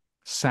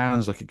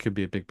sounds like it could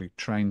be a Big Big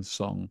Train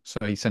song. So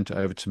he sent it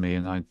over to me,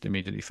 and I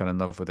immediately fell in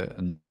love with it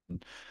and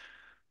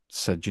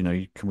said,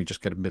 can we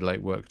just get a middle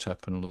eight worked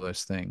up and all of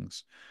those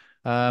things.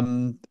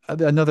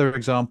 Another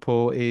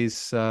example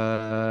is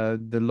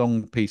the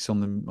long piece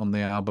on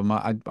the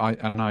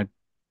album.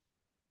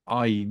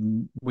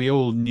 We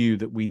all knew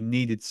that we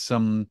needed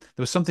there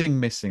was something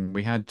missing.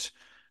 We had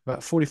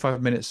about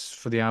 45 minutes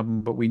for the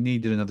album, but we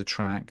needed another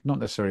track, not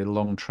necessarily a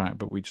long track,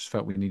 but we just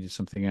felt we needed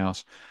something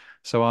else.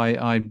 So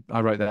I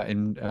wrote that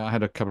in. I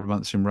had a couple of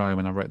months in Rome,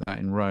 and I wrote that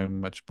in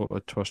Rome. I just bought a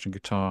two-string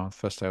guitar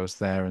first day I was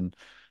there, and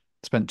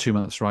spent 2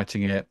 months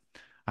writing it.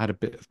 I had a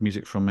bit of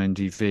music from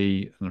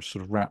NDV, and I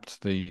sort of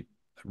wrapped the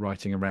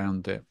writing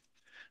around it.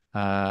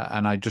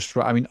 And I just,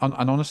 I mean, and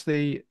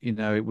honestly,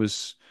 it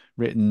was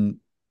written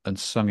and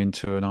sung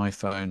into an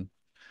iPhone,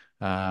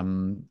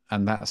 and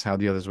that's how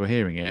the others were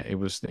hearing it. It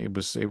was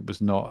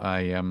not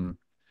the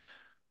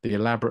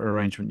elaborate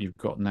arrangement you've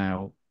got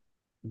now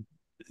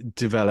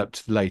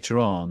developed later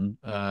on.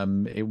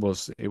 It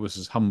was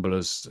as humble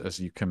as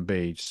you can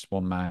be, just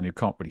one man who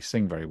can't really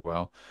sing very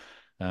well,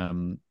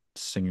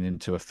 singing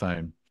into a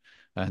phone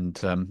and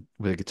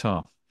with a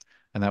guitar.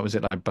 And that was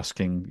it, like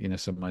busking,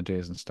 some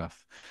ideas and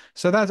stuff.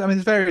 So that's, I mean,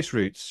 there's various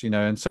routes,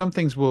 and some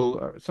things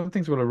will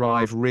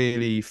arrive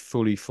really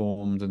fully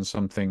formed, and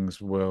some things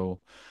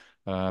will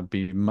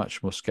be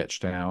much more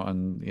sketched out.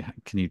 And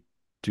can you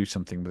do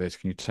something with this?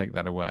 Can you take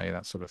that away?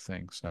 That sort of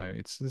thing. So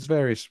there's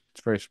various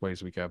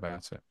ways we go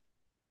about it.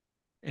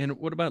 And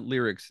what about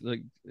lyrics?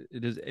 Like,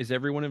 is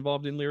everyone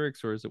involved in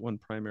lyrics, or is it one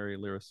primary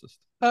lyricist?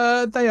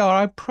 They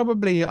are. I'm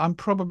probably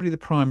the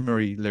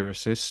primary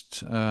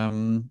lyricist.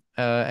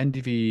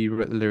 NDV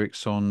wrote the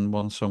lyrics on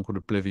one song called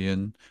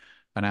Oblivion,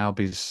 and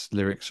Albie's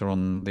lyrics are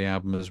on the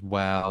album as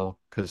well.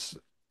 Because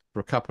for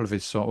a couple of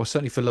his songs, well,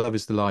 certainly for Love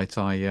Is the Light,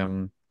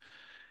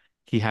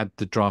 he had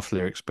the draft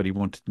lyrics, but he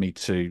wanted me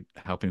to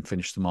help him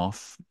finish them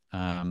off.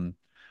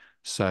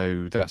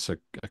 So that's a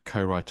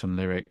co-write on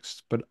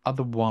lyrics. But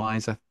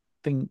otherwise, I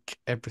think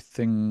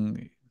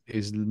everything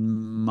is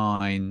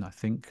mine, I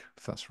think,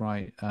 if that's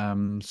right.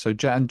 So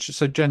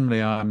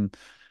generally, I'm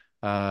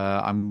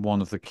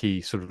one of the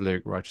key sort of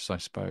lyric writers, I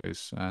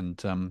suppose.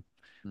 And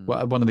Hmm.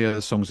 well, one of the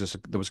other songs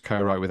that was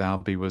co-write with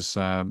Albie was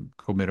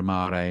called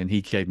Miramare, and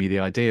he gave me the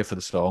idea for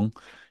the song.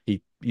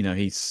 He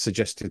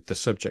suggested the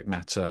subject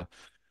matter,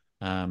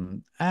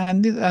 and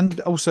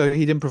also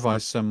he'd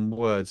improvise some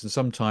words. And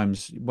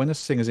sometimes when a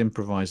singer's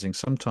improvising,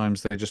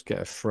 sometimes they just get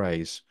a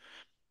phrase,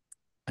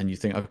 and you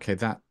think, okay,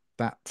 that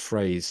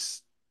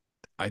phrase,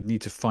 I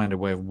need to find a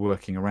way of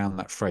working around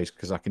that phrase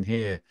because I can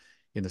hear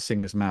in the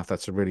singer's mouth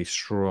that's a really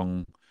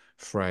strong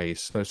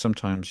phrase. So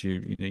sometimes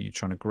you're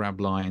trying to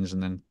grab lines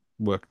and then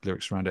work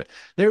lyrics around it.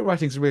 Lyric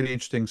writing is a really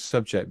interesting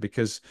subject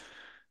because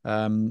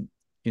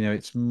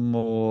it's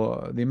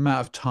more the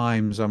amount of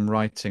times I'm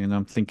writing and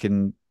I'm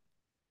thinking,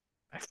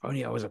 if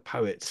only I was a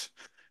poet,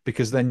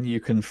 because then you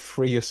can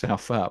free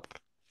yourself up.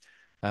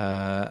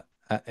 Uh,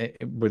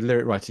 with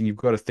lyric writing, you've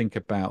got to think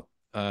about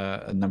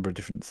a number of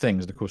different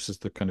things. And of course, there's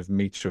the kind of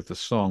meter of the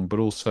song, but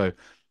also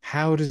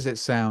how does it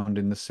sound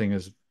in the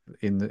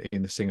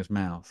singer's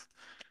mouth?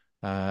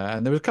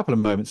 And there was a couple of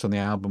moments on the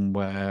album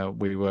where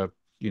we were,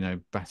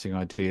 batting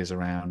ideas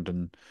around,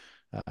 and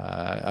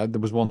there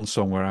was one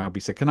song where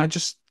Albie said, "Can I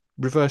just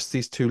reverse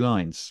these two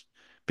lines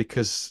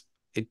because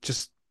it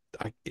just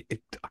I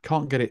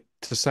can't get it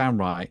to sound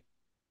right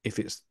if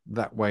it's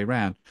that way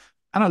round."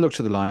 And I looked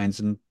at the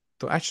lines and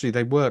thought actually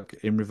they work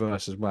in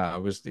reverse as well.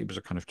 It was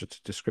a kind of just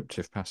a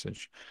descriptive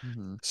passage.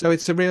 Hmm. So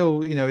it's a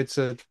real,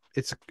 again,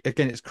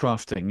 it's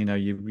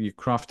crafting. You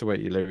craft away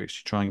your lyrics,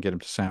 you try and get them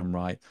to sound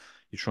right.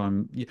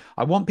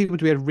 I want people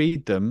to be able to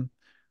read them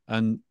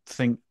and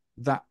think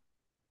that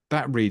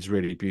that reads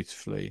really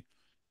beautifully,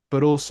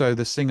 but also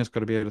the singer's got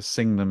to be able to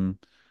sing them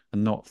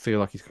and not feel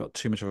like he's got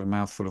too much of a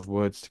mouthful of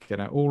words to get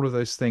out. All of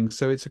those things.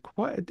 So it's a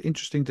quite an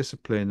interesting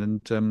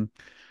discipline, and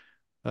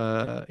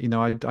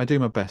I do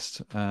my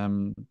best,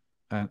 and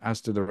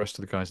as do the rest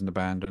of the guys in the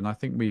band, and I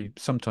think we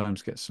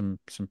sometimes get some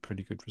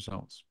pretty good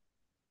results.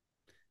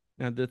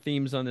 Now, the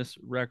themes on this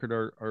record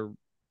are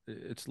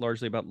it's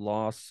largely about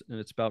loss, and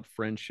it's about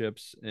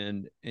friendships,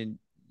 and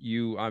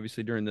you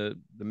obviously during the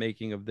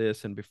making of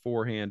this and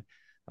beforehand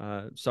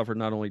suffered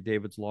not only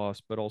David's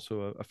loss but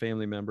also a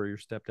family member. Your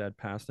stepdad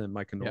passed, and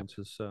my Yeah,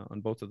 condolences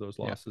on both of those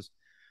yeah. losses.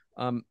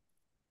 Um,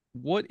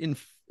 what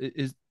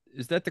is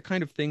that the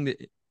kind of thing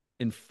that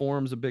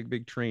informs a Big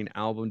Big Train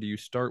album? Do you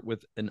start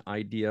with an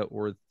idea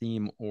or a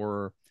theme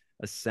or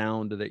a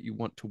sound that you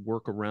want to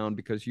work around,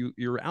 because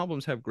your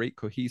albums have great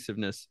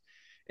cohesiveness,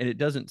 and it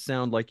doesn't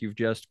sound like you've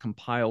just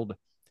compiled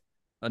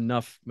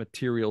enough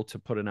material to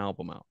put an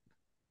album out?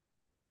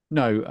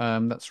 No,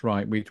 that's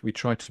right. We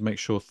try to make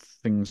sure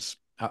things.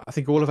 I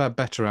think all of our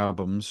better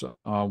albums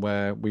are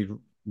where we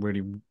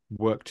really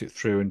worked it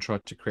through and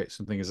tried to create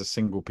something as a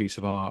single piece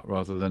of art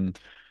rather than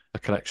a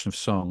collection of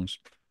songs.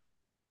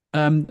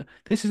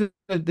 This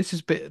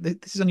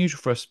is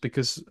unusual for us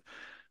because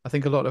I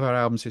think a lot of our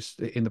albums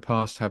in the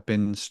past have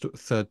been st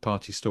third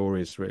party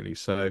stories, really.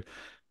 So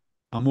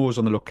I'm always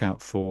on the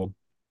lookout for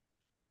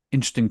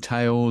interesting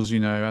tales,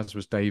 as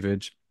was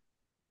David,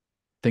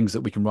 things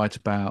that we can write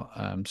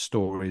about,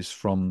 stories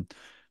from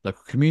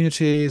local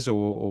communities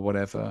or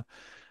whatever.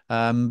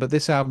 But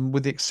this album,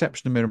 with the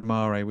exception of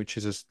Miramare, which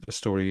is a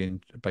story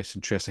based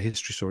in Trieste, a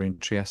history story in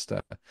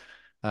Trieste,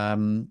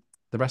 um,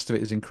 the rest of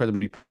it is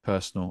incredibly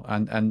personal,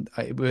 and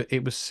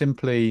it was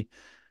simply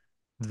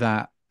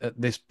that at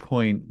this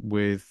point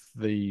with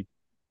the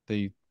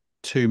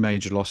two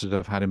major losses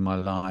I've had in my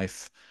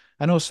life,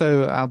 and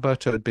also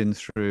Alberto had been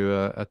through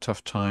a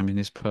tough time in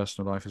his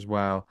personal life as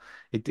well.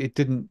 It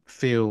didn't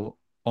feel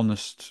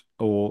honest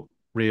or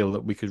real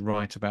that we could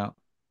write about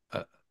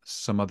uh,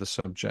 some other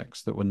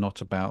subjects that were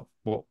not about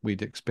what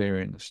we'd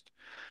experienced.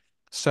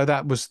 So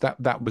that was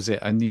it,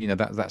 and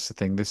that's the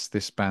thing.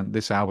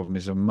 This album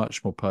is a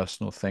much more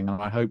personal thing,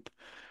 and I hope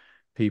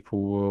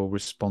people will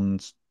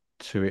respond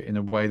to it in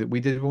a way that we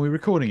did when we were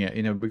recording it.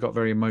 We got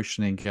very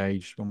emotionally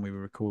engaged when we were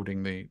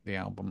recording the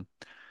album,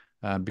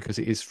 because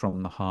it is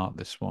from the heart,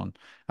 this one.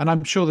 And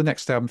I'm sure the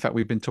next album, in fact,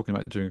 we've been talking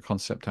about doing a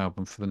concept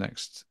album for the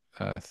next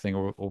thing,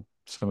 or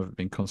some of it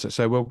being concept.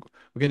 So we're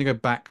going to go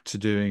back to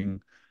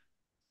doing,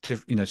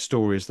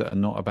 stories that are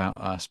not about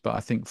us. But I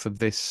think for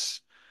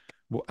this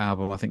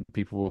album, I think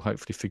people will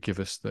hopefully forgive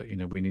us that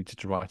we needed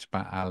to write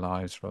about our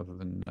lives rather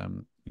than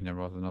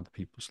other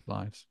people's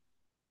lives.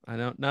 I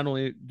know not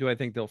only do I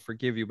think they'll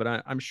forgive you,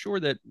 but I'm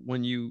sure that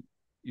when you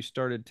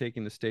started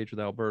taking the stage with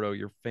Alberto,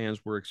 your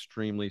fans were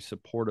extremely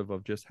supportive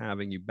of just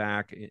having you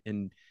back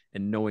and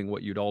knowing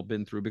what you'd all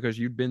been through because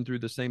you'd been through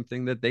the same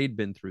thing that they'd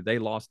been through. They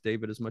lost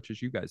David as much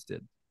as you guys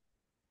did.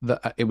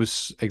 That it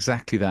was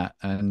exactly that,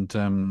 and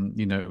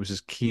it was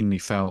as keenly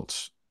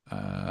felt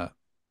uh,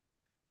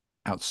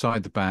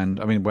 outside the band.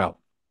 I mean, well,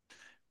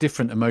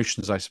 different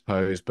emotions, I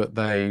suppose, but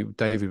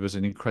David was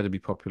an incredibly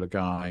popular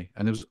guy,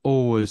 and he was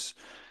always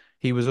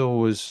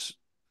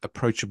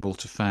approachable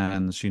to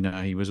fans.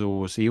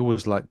 He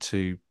always liked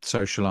to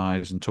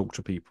socialize and talk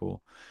to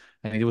people,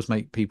 and he'd always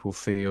make people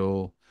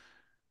feel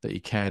that he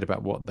cared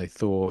about what they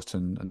thought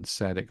and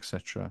said,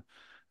 etc.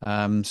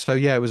 So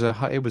yeah,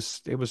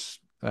 it was.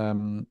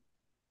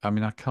 I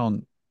mean, I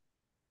can't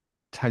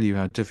tell you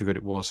how difficult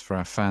it was for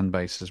our fan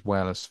base as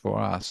well as for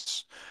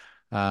us,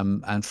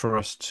 and for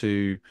us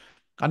to.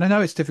 And I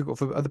know it's difficult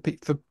for other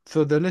people,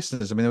 for the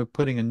listeners. I mean, they were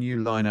putting a new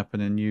lineup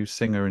and a new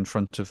singer in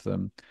front of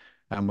them,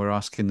 and we're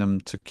asking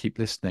them to keep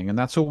listening, and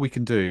that's all we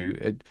can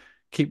do.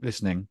 Keep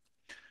listening.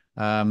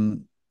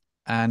 Um,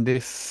 and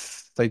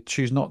if they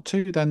choose not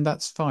to, then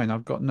that's fine.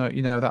 I've got no,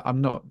 that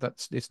I'm not,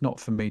 that's, it's not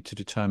for me to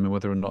determine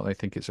whether or not they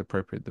think it's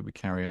appropriate that we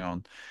carry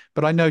on.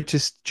 But I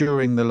noticed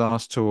during the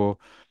last tour,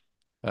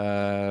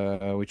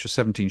 which was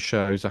 17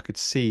 shows, I could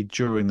see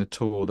during the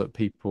tour that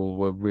people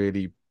were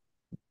really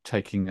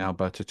taking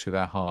Alberta to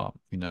their heart.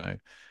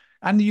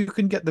 And you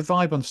can get the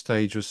vibe on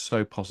stage was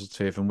so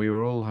positive, and we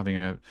were all having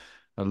a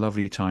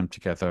lovely time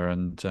together.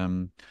 And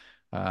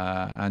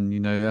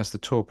as the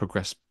tour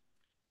progressed,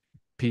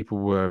 people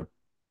were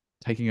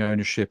taking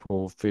ownership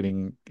or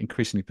feeling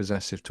increasingly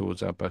possessive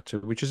towards Alberto,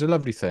 which is a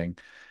lovely thing,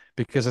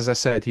 because as I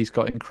said, he's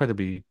got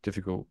incredibly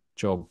difficult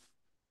job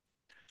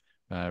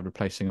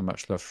replacing a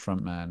much loved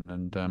frontman,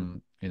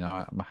 and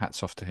my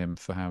hats off to him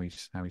for how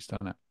he's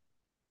done it.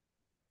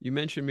 You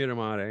mentioned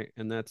Miramare,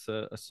 and that's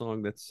a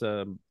song that's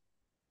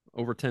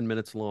over 10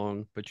 minutes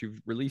long, but you've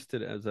released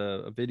it as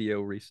a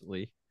video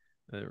recently,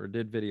 or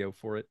did video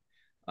for it.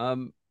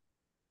 Um,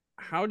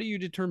 how do you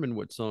determine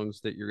what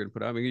songs that you're going to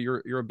put out? I mean,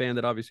 you're a band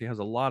that obviously has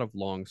a lot of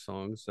long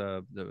songs.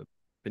 The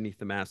Beneath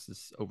the Mask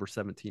is over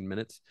 17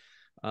 minutes.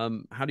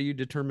 How do you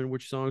determine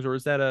which songs, or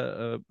is that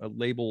a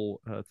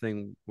label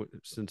thing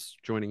since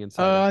joining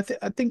Inside Out?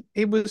 I think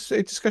it was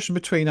a discussion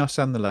between us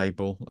and the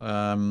label.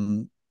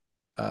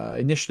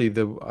 Initially,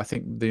 I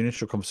think the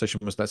initial conversation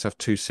was let's have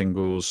two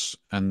singles,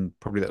 and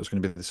probably that was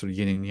going to be the sort of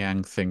yin and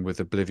yang thing, with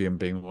Oblivion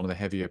being one of the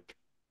heavier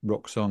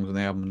rock songs on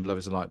the album, and Love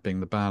Is a Light being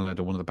the ballad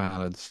or one of the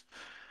ballads.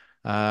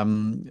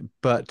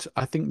 But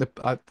I think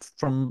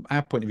from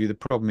our point of view, the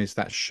problem is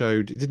that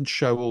it didn't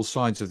show all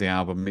sides of the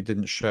album. It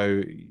didn't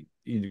show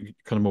kind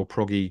of more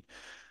proggy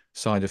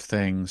side of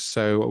things.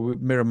 So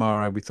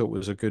Miramare we thought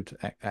was a good,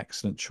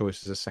 excellent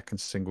choice as a second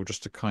single,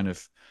 just to kind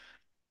of,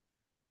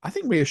 I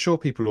think, reassure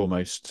people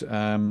almost,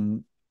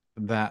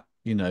 that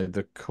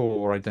the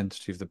core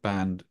identity of the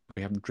band,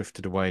 we haven't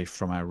drifted away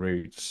from our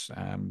roots.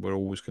 We're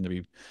always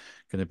going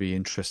to be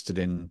interested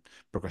in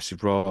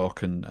progressive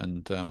rock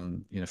and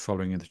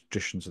following in the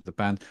traditions of the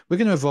band. We're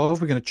going to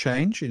evolve. We're going to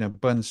change.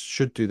 Bands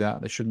should do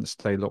that. They shouldn't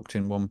stay locked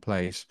in one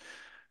place.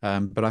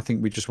 But I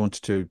think we just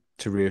wanted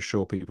to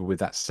reassure people with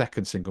that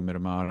second single,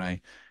 Miramare,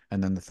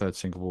 and then the third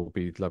single will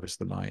be Love Is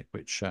the Light,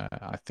 which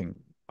I think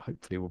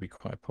hopefully will be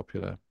quite a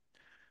popular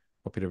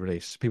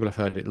release. People have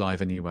heard it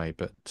live anyway,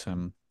 but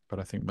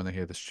I think when they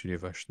hear the studio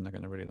version, they're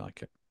going to really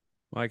like it.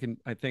 Well,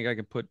 I think I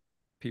can put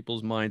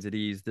people's minds at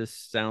ease, this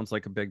sounds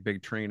like a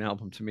big train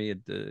album to me.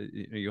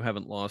 You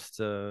haven't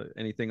lost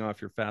anything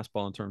off your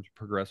fastball in terms of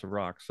progressive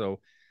rock. So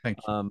Thank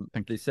you.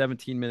 Thank the you.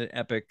 17-minute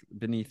epic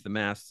Beneath the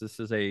Mask, this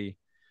is a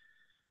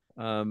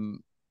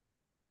um,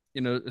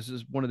 this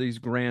is one of these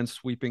grand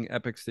sweeping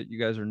epics that you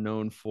guys are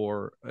known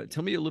for.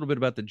 Tell me a little bit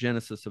about the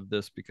genesis of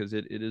this, because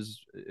it is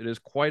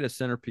quite a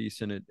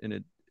centerpiece, and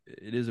it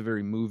is a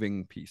very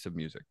moving piece of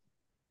music.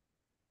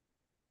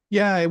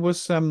 Yeah, it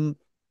was a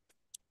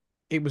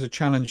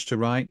challenge to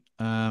write.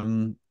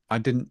 I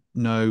didn't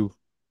know,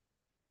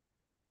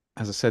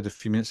 as I said a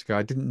few minutes ago,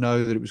 I didn't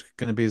know that it was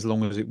going to be as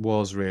long as it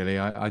was. Really,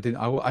 I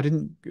didn't.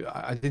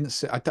 I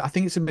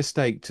think it's a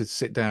mistake to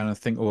sit down and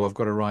think, oh, I've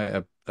got to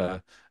write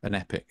an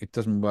epic. It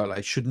doesn't work like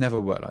it should never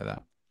work like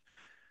that.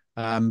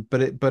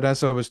 But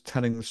as I was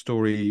telling the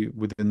story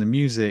within the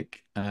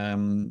music,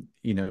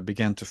 it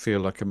began to feel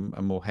like a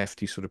more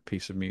hefty sort of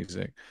piece of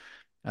music.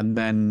 And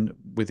then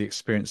with the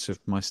experience of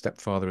my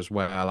stepfather as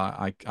well,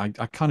 I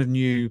kind of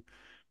knew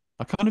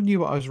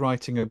what I was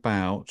writing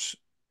about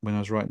when I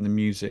was writing the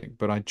music,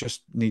 but I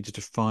just needed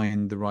to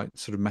find the right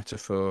sort of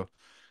metaphor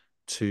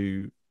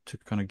to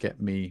kind of get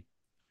me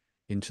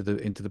into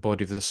the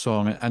body of the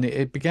song, and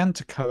it began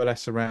to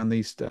coalesce around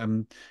these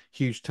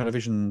huge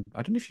television.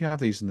 I don't know if you have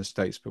these in the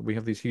States, but we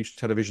have these huge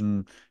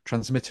television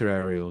transmitter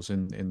aerials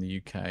in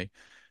the UK.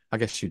 I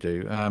guess you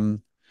do.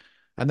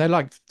 And they're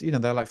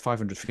like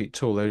 500 feet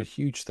tall. They're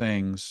huge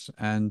things,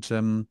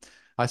 and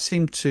I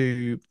seem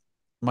to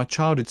my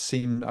childhood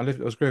seemed I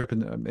grew up in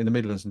the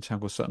Midlands in a town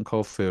called Sutton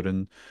Coldfield,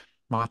 and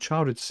my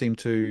childhood seemed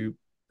to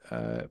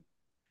uh,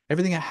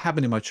 everything that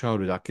happened in my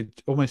childhood, I could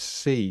almost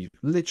see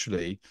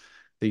literally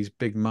these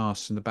big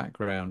masts in the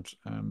background,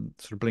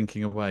 sort of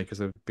blinking away because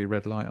there would be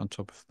red light on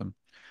top of them.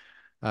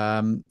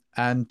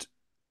 And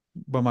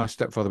when my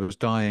stepfather was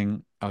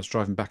dying, I was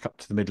driving back up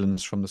to the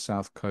Midlands from the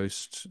south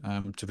coast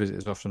to visit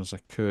as often as I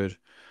could.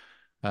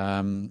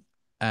 Um,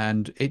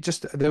 and it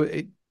just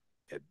there,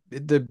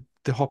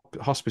 the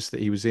hospice that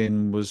he was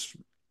in was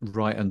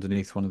right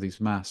underneath one of these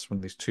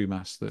two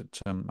masts that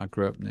I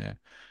grew up near.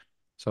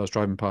 So I was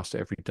driving past it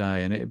every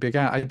day, and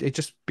it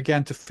just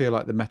began to feel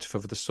like the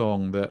metaphor for the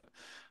song that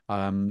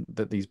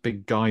these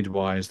big guide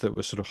wires that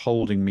were sort of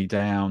holding me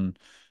down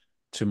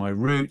to my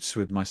roots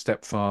with my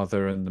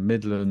stepfather and the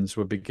Midlands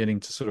were beginning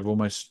to sort of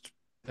almost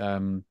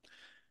um,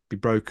 be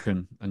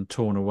broken and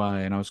torn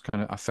away, and I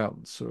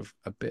felt sort of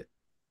a bit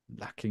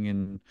lacking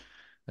in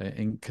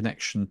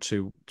connection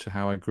to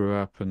how I grew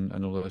up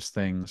and all those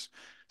things.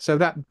 So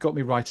that got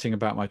me writing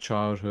about my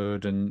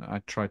childhood, and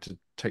I tried to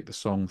take the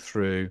song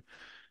through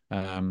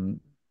um,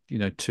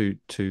 to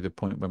the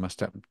point where my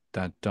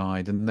stepdad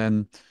died. And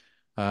then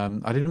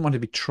I didn't want to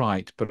be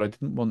trite, but I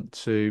didn't want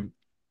the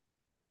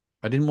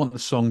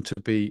song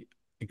to be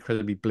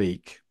incredibly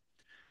bleak.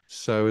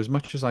 So as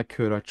much as I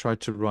could, I tried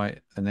to write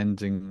an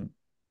ending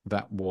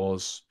that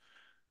was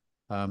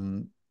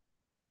um,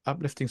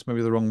 uplifting is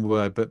maybe the wrong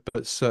word, but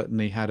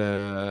certainly had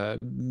a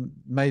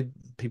made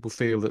people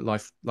feel that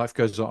life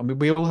goes on. I mean,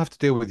 we all have to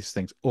deal with these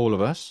things, all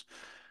of us.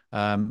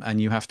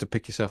 And you have to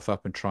pick yourself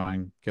up and try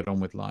and get on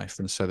with life.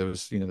 And so there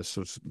was, the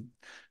sort of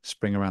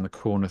spring around the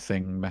corner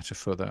thing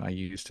metaphor that I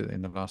used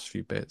in the last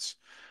few bits,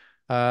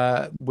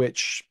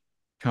 which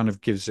kind of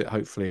gives it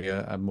hopefully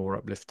a more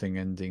uplifting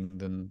ending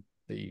than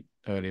the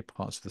earlier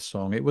parts of the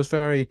song. It was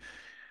very,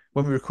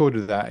 when we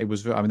recorded that, I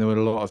mean, there were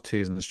a lot of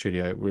tears in the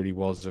studio. It really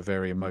was a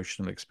very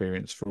emotional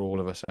experience for all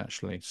of us,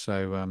 actually.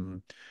 So,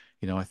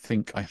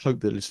 I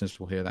hope that listeners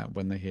will hear that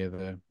when they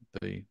hear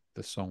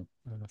the song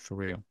for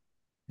real.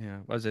 Yeah,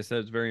 as I said,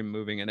 it's very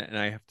moving, and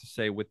I have to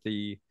say, with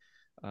the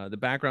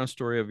background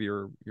story of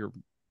your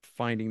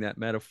finding that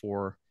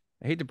metaphor,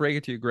 I hate to break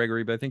it to you,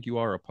 Gregory, but I think you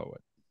are a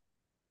poet.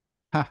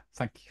 Ha,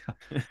 thank you.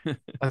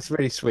 That's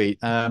really sweet.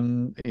 I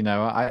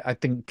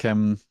think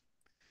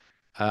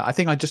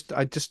I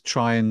just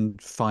try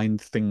and find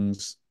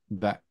things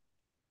that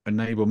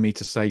enable me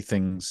to say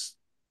things,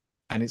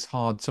 and it's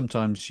hard.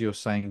 Sometimes you're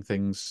saying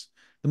things.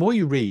 The more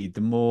you read,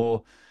 the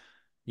more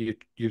you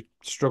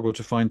struggle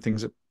to find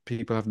things that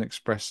people haven't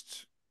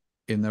expressed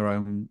in their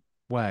own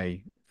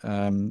way,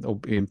 or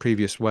in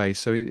previous ways.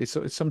 So it's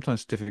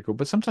sometimes difficult,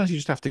 but sometimes you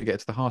just have to get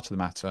to the heart of the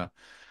matter.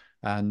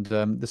 And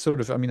the sort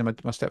of, I mean,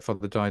 my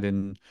stepfather died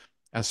in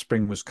as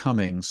spring was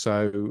coming,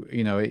 so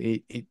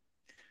it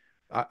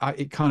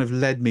kind of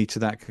led me to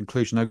that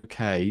conclusion.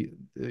 Okay,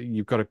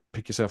 you've got to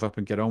pick yourself up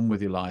and get on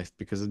with your life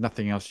because there's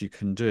nothing else you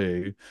can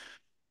do.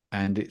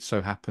 And it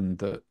so happened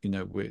that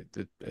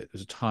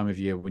there's a time of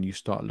year when you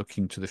start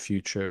looking to the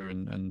future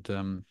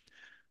and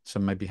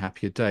some maybe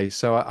happier days.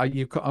 So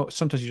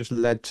sometimes you just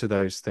led to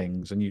those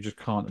things and you just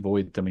can't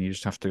avoid them, and you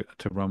just have to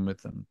run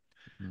with them.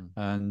 Mm.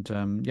 And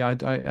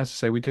as I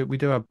say, we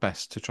do our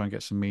best to try and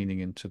get some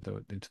meaning into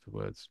the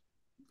words.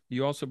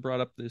 You also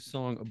brought up this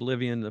song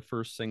Oblivion, the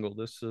first single.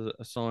 This is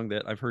a song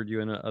that I've heard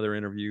you in another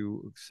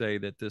interview say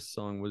that this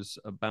song was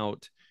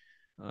about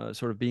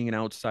sort of being an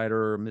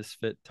outsider or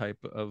misfit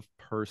type of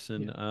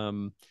person.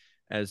 Yeah.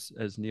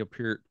 As Neil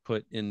Peart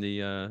put in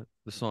the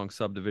song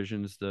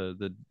Subdivisions,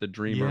 the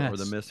dreamer or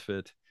the Yes.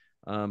 misfit.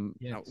 Now,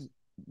 Yes.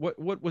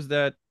 what was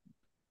that?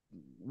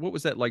 What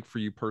was that like for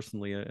you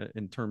personally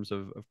in terms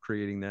of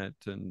creating that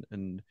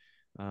and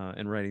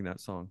writing that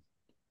song?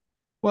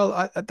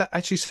 Well,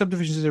 actually,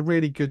 subdivisions is a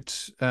really good.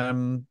 I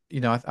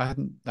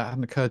hadn't that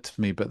hadn't occurred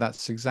to me, but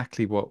that's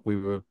exactly what we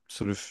were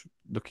sort of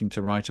looking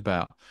to write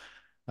about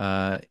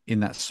in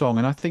that song.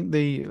 And I think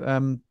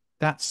the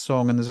that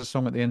song, and there's a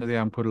song at the end of the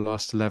album called "The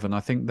Last 11."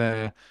 I think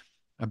they're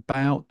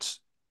about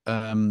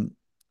um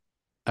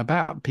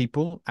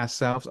people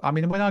ourselves. I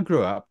mean, when I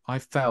grew up, I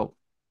felt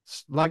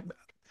like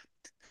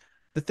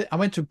I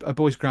went to a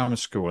boys' grammar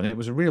school, and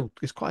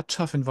it's quite a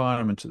tough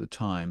environment at the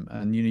time.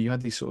 And you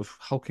had these sort of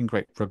hulking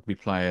great rugby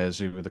players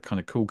who were the kind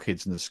of cool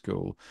kids in the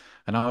school,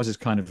 and I was this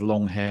kind of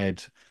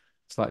long-haired,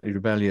 slightly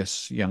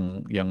rebellious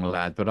young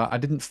lad. But I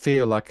didn't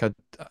feel like I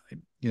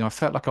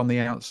felt like on the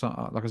outside,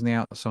 like I was on the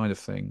outside of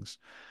things.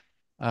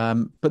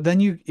 But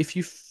then if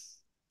you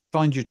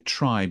find your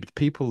tribe,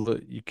 people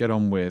that you get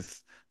on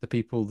with, the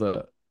people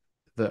that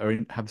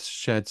have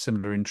shared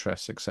similar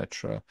interests,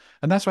 etc.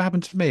 And that's what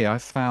happened to me. I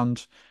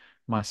found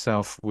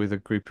myself with a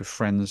group of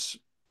friends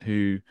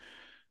who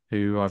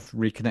I've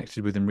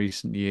reconnected with in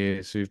recent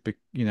years, who've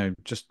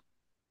just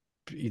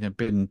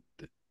been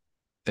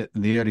in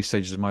the early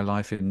stages of my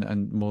life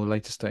and more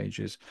later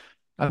stages.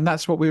 And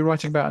that's what we were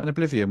writing about in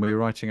Oblivion. We were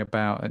writing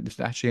about, and it's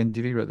actually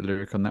NDV wrote the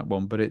lyric on that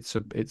one, but it's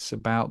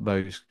about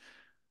those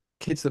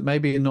kids that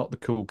maybe are not the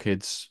cool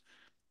kids,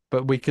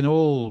 but we can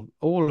all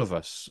of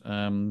us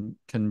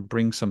can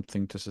bring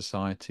something to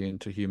society and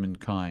to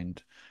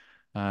humankind.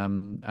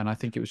 And I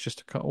think it was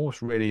just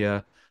almost really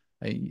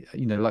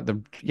like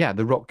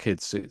the rock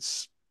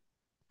kids.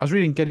 I was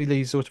reading Geddy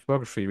Lee's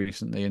autobiography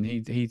recently, and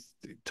he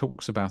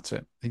talks about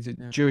it. He's a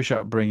Yeah, Jewish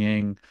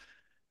upbringing,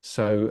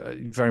 so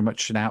very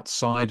much an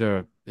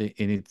outsider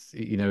in its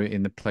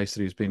in the place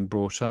that he was being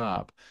brought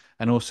up,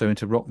 and also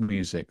into rock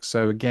music.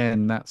 So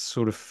again, that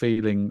sort of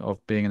feeling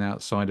of being an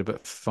outsider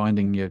but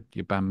finding your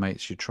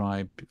bandmates, your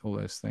tribe, all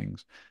those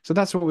things. So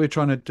that's what we were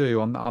trying to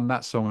do on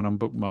that song and on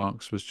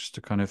Bookmarks, was just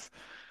to kind of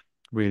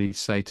really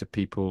say to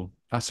people,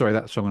 sorry,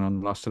 that song and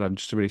on Last 11,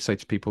 just to really say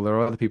to people, there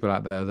are other people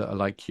out there that are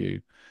like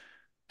you,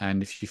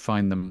 and if you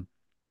find them,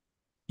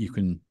 you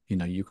can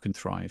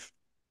thrive.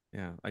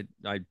 yeah.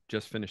 I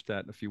just finished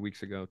that a few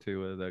weeks ago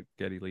too. The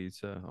Getty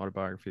Lee's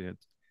autobiography.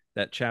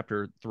 That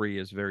chapter 3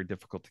 is very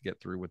difficult to get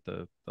through with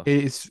the.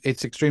 It's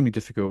extremely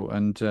difficult,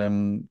 and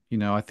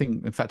I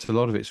think in fact a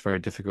lot of it's very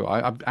difficult.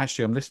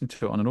 I'm listening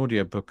to it on an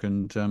audiobook,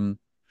 and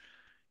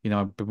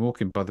I've been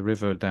walking by the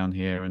river down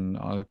here, and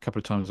a couple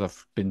of times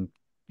I've been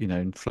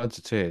in floods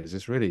of tears.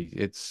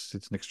 It's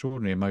an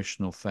extraordinary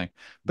emotional thing,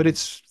 but Mm,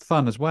 it's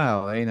fun as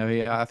well.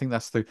 I think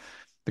that's the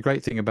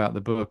great thing about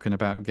the book and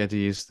about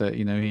Geddy is that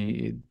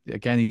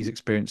he's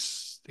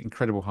experienced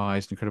incredible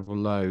highs, incredible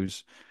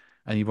lows,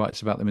 and he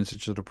writes about them in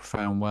such a sort of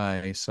profound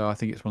way. So I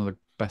think it's one of the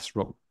best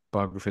rock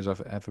biographies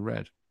I've ever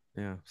read.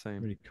 yeah,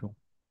 same. Really cool.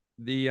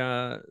 The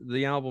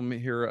album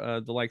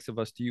here, The Likes of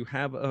Us. Do you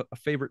have a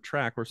favorite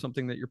track or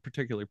something that you're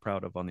particularly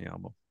proud of on the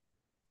album?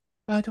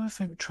 Do I have a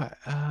favorite track?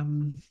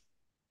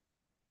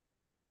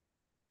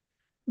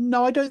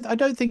 No, I don't. I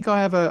don't think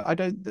I have a. I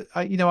don't.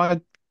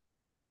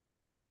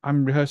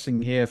 I'm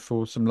rehearsing here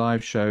for some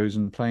live shows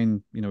and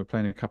playing. We're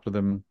playing a couple of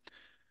them,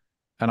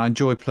 and I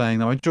enjoy playing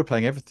them. I enjoy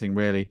playing everything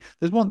really.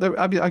 There's one that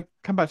I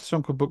come back to a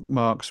song called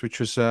Bookmarks, which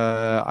was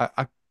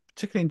I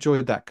particularly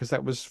enjoyed that because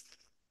that was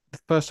the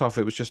first half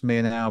of it was just me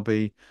and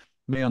Albie,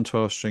 me on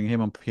 12 string,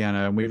 him on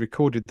piano, and we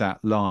recorded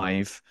that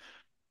live.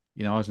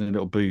 I was in a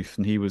little booth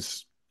and he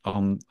was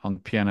on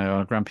piano,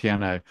 on a grand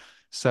piano.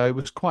 So it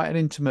was quite an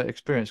intimate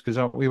experience because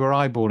we were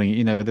eyeballing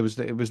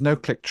it. It was no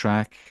click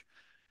track.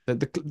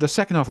 The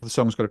second half of the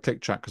song's got a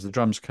click track because the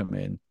drums come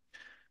in,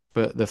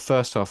 but the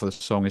first half of the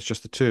song is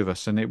just the two of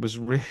us, and it was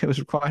really it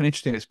was quite an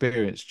interesting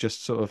experience.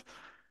 Just sort of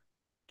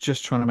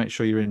just trying to make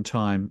sure you're in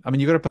time. I mean,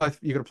 you got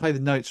to play the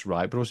notes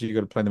right, but also you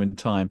got to play them in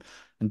time.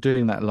 And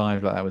doing that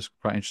live like that was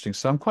quite interesting.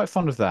 So I'm quite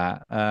fond of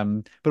that.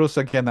 But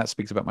also again, that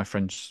speaks about my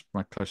friends,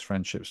 my close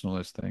friendships, and all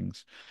those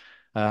things.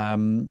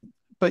 Um,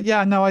 but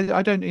yeah, no,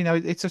 I don't.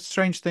 It's a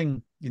strange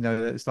thing.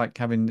 It's like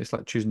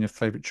choosing your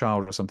favorite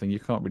child or something. You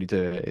can't really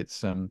do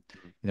it.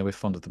 We're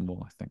fond of them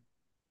all, I think.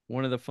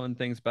 One of the fun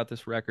things about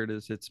this record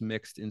is it's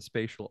mixed in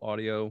spatial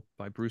audio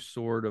by Bruce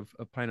Sword of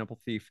Pineapple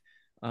Thief.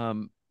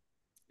 Um,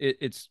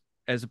 it's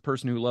as a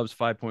person who loves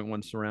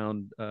 5.1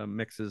 surround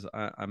mixes,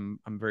 I'm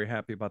very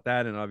happy about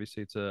that, and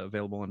obviously it's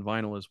available on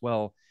vinyl as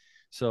well.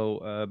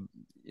 So,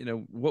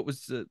 what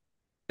was the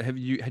had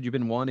you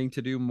been wanting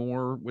to do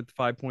more with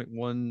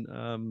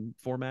 5.1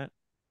 format?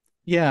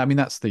 Yeah, I mean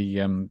that's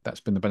been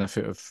the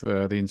benefit of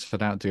the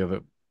Inside Out deal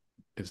that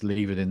is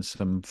levered in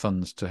some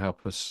funds to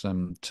help us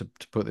to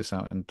put this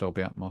out in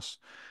Dolby Atmos.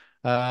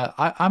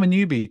 I'm a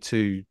newbie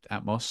to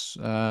Atmos.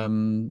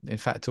 In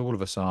fact, all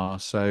of us are.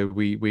 So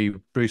we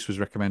Bruce was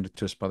recommended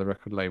to us by the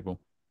record label.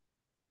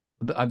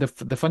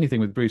 The funny thing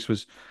with Bruce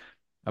was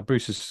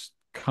Bruce is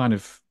kind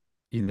of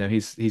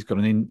he's got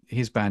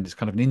his band is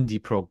kind of an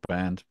indie prog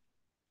band.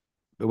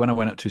 But when I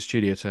went up to his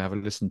studio to have a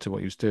listen to what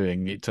he was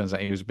doing, it turns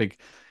out he was a big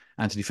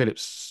Anthony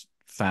Phillips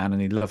fan,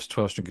 and he loves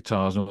 12-string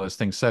guitars and all those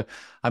things. So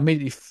I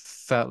immediately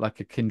felt like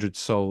a kindred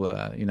soul.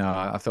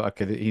 I thought,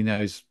 okay, he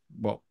knows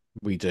what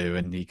we do,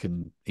 and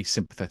he's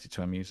sympathetic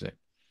to our music.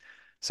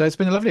 So it's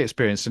been a lovely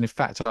experience, and in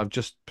fact, I've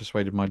just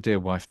persuaded my dear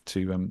wife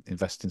to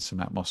invest in some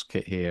Atmos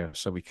kit here,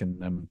 so we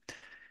can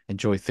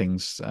enjoy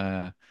things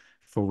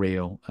for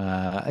real.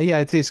 Yeah,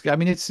 it is. I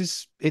mean,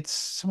 it's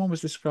someone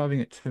was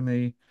describing it to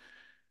me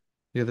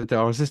the other day.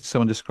 I was listening to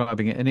someone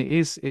describing it, and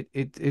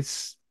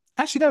it's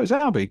actually no, it's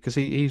Albie because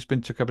he's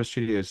been to a couple of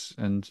studios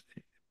and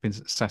been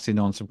sat in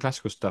on some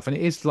classical stuff, and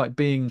it is like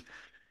being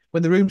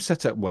when the room's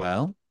set up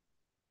well.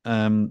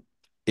 Um,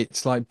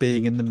 it's like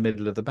being in the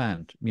middle of the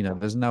band.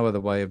 There's no other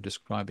way of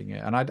describing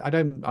it. And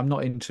I'm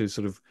not into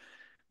sort of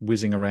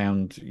whizzing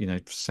around,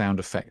 sound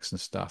effects and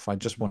stuff. I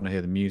just want to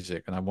hear the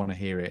music, and I want to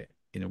hear it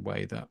in a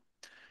way that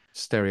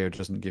stereo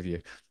doesn't give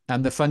you.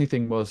 And the funny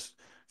thing was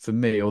for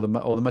me, or the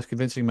most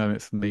convincing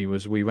moment for me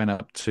was we went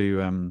up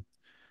to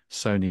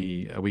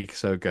Sony a week or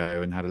so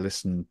ago and had a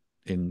listen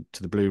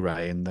into the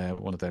Blu-ray in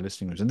one of their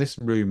listening rooms. And this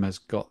room it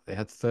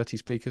had 30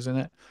 speakers in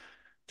it,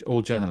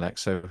 all Genelec,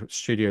 so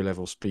studio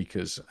level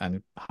speakers,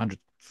 and 100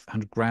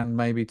 grand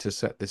maybe to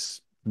set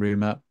this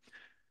room up.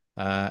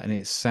 And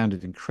it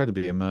sounded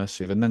incredibly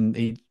immersive. And then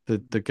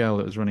the girl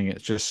that was running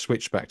it just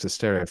switched back to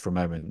stereo for a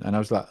moment, and I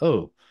was like,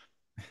 oh,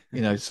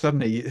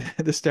 suddenly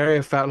the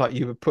stereo felt like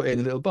you were put in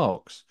a little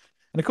box.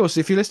 And of course,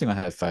 if you're listening on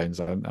headphones,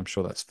 I'm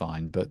sure that's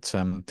fine. But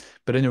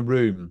in a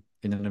room,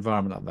 in an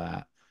environment like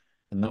that,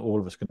 and not all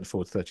of us can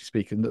afford 30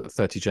 speakers,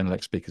 30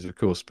 Genelec speakers, of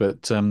course.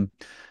 But in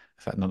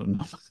fact,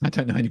 I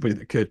don't know anybody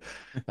that could.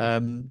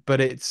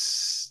 But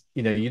it's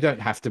you don't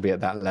have to be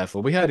at that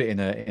level. We heard it in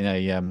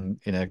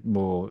a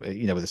more with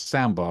a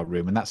soundbar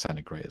room, and that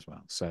sounded great as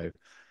well. So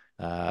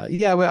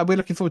yeah, we're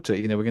looking forward to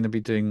it. We're going to be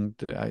doing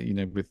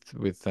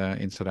with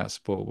Inside Out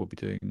Support. We'll be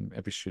doing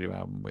every studio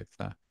album with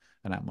an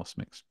Atmos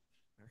mix.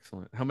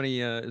 Excellent. How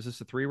many is this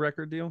a 3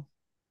 record deal?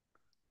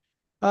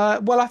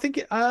 Well, I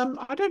think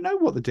I don't know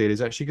what the deal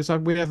is actually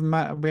because we have.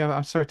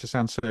 I'm sorry to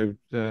sound so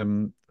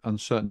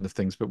uncertain of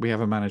things, but we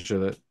have a manager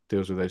that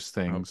deals with those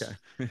Okay. things.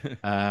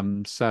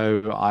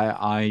 So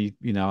I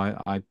don't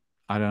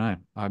know.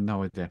 I have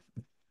no idea.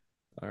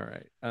 All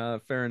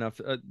right. Fair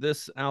enough.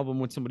 This album,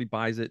 when somebody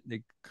buys it,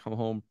 they come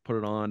home, put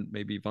it on,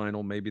 maybe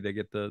vinyl, maybe they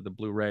get the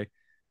Blu-ray.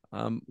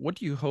 What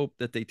do you hope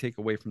that they take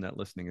away from that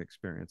listening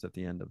experience at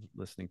the end of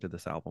listening to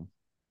this album?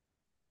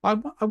 I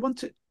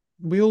want it.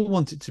 We all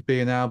want it to be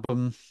an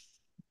album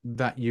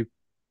that you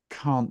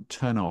can't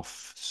turn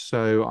off.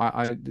 So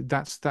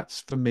that's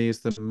for me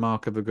is the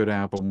mark of a good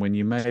album when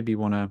you maybe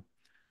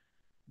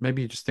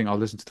you just think I'll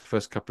listen to the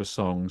first couple of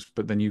songs,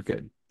 but then you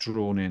get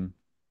drawn in.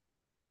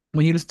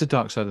 When you listen to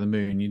Dark Side of the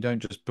Moon, you don't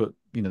just put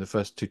the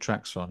first 2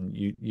 tracks on.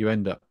 You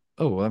end up,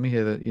 oh, well, let me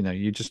hear that.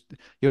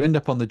 You end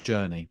up on the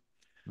journey,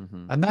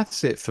 Mm-hmm. and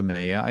that's it for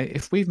me.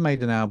 If we've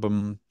made an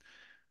album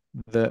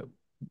that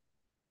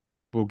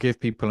will give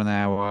people an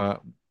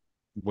hour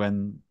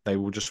when they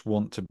will just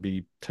want to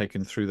be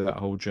taken through that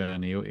whole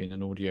journey in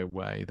an audio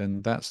way,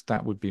 then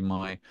that would be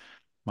my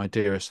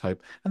dearest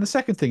hope. And the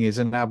second thing is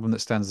an album that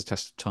stands the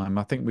test of time.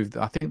 I think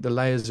the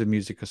layers of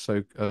music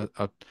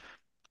are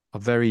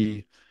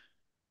very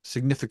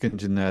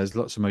significant in there. There's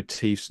lots of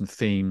motifs and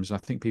themes. I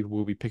think people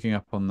will be picking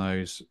up on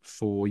those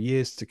for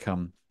years to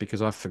come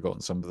because I've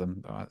forgotten some of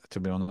them. To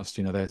be honest,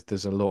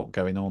 there's a lot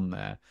going on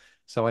there.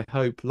 So I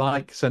hope,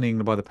 like Sending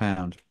England by the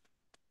Pound,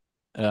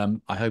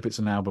 I hope it's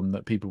an album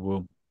that people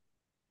will.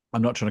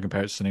 I'm not trying to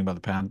compare it to Sending by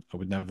the Pound. I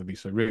would never be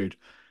so rude.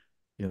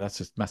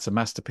 That's a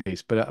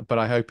masterpiece. But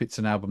I hope it's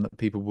an album that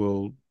people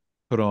will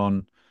put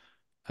on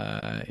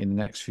in the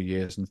next few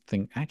years and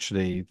think,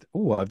 actually,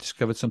 oh, I've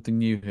discovered something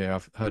new here.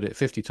 I've heard it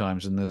 50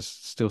 times and there's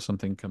still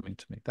something coming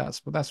to me.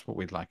 That's what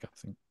we'd like, I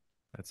think.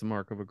 That's the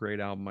mark of a great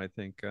album, I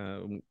think.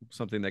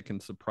 Something that can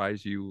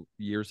surprise you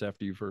years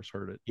after you first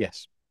heard it.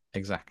 Yes,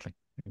 exactly.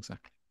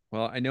 Exactly.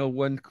 Well, I know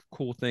one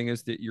cool thing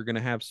is that you're going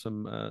to have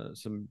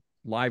some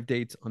live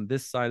dates on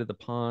this side of the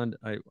pond.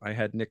 I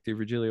had Nick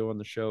DiVirgilio on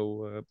the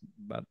show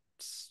about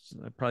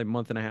probably a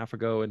month and a half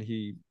ago, and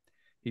he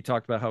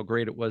talked about how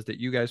great it was that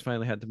you guys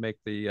finally had to make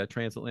the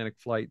transatlantic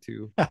flight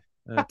to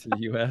the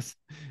U.S.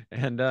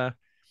 And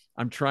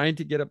I'm trying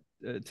to get up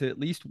to at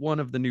least one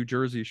of the New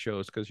Jersey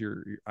shows because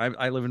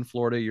I live in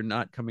Florida. You're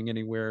not coming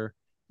anywhere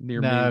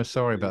near No, me,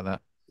 sorry about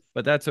that.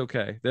 but that's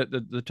okay.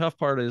 The tough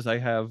part is I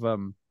have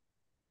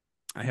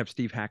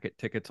Steve Hackett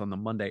tickets on the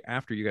Monday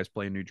after you guys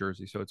play in New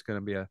Jersey, so it's going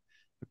to be a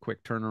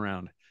quick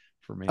turnaround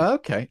for me.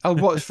 Okay. Oh,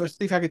 what's for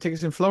Steve Hackett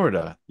tickets in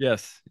Florida?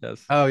 Yes,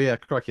 yes. Oh yeah,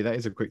 crikey, that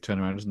is a quick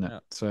turnaround, isn't it? Yeah.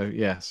 So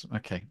yes,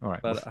 okay, all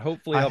right. Well, But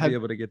hopefully I I'll be hope,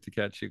 able to get to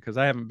catch you because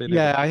I haven't been able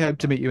yeah, to. I hope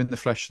to meet you in the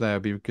flesh there.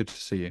 It'd be good to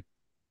see you.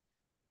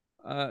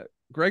 Uh,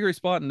 Gregory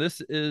Spawton,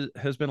 this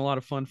has been a lot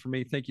of fun for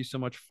me. Thank you so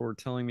much for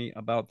telling me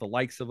about The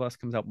Likes of Us.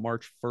 Comes out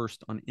March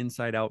 1st on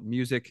Inside Out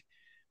Music.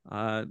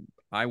 Uh,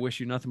 I wish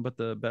you nothing but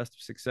the best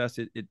of success.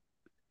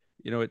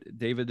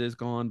 David is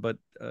gone, but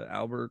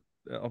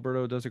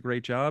Alberto does a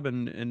great job,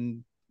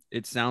 and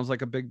it sounds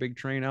like a big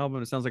train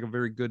album. It sounds like a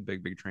very good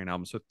big train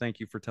album. So thank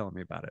you for telling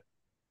me about it.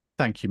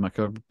 Thank you,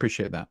 Michael. I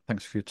appreciate that.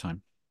 Thanks for your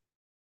time.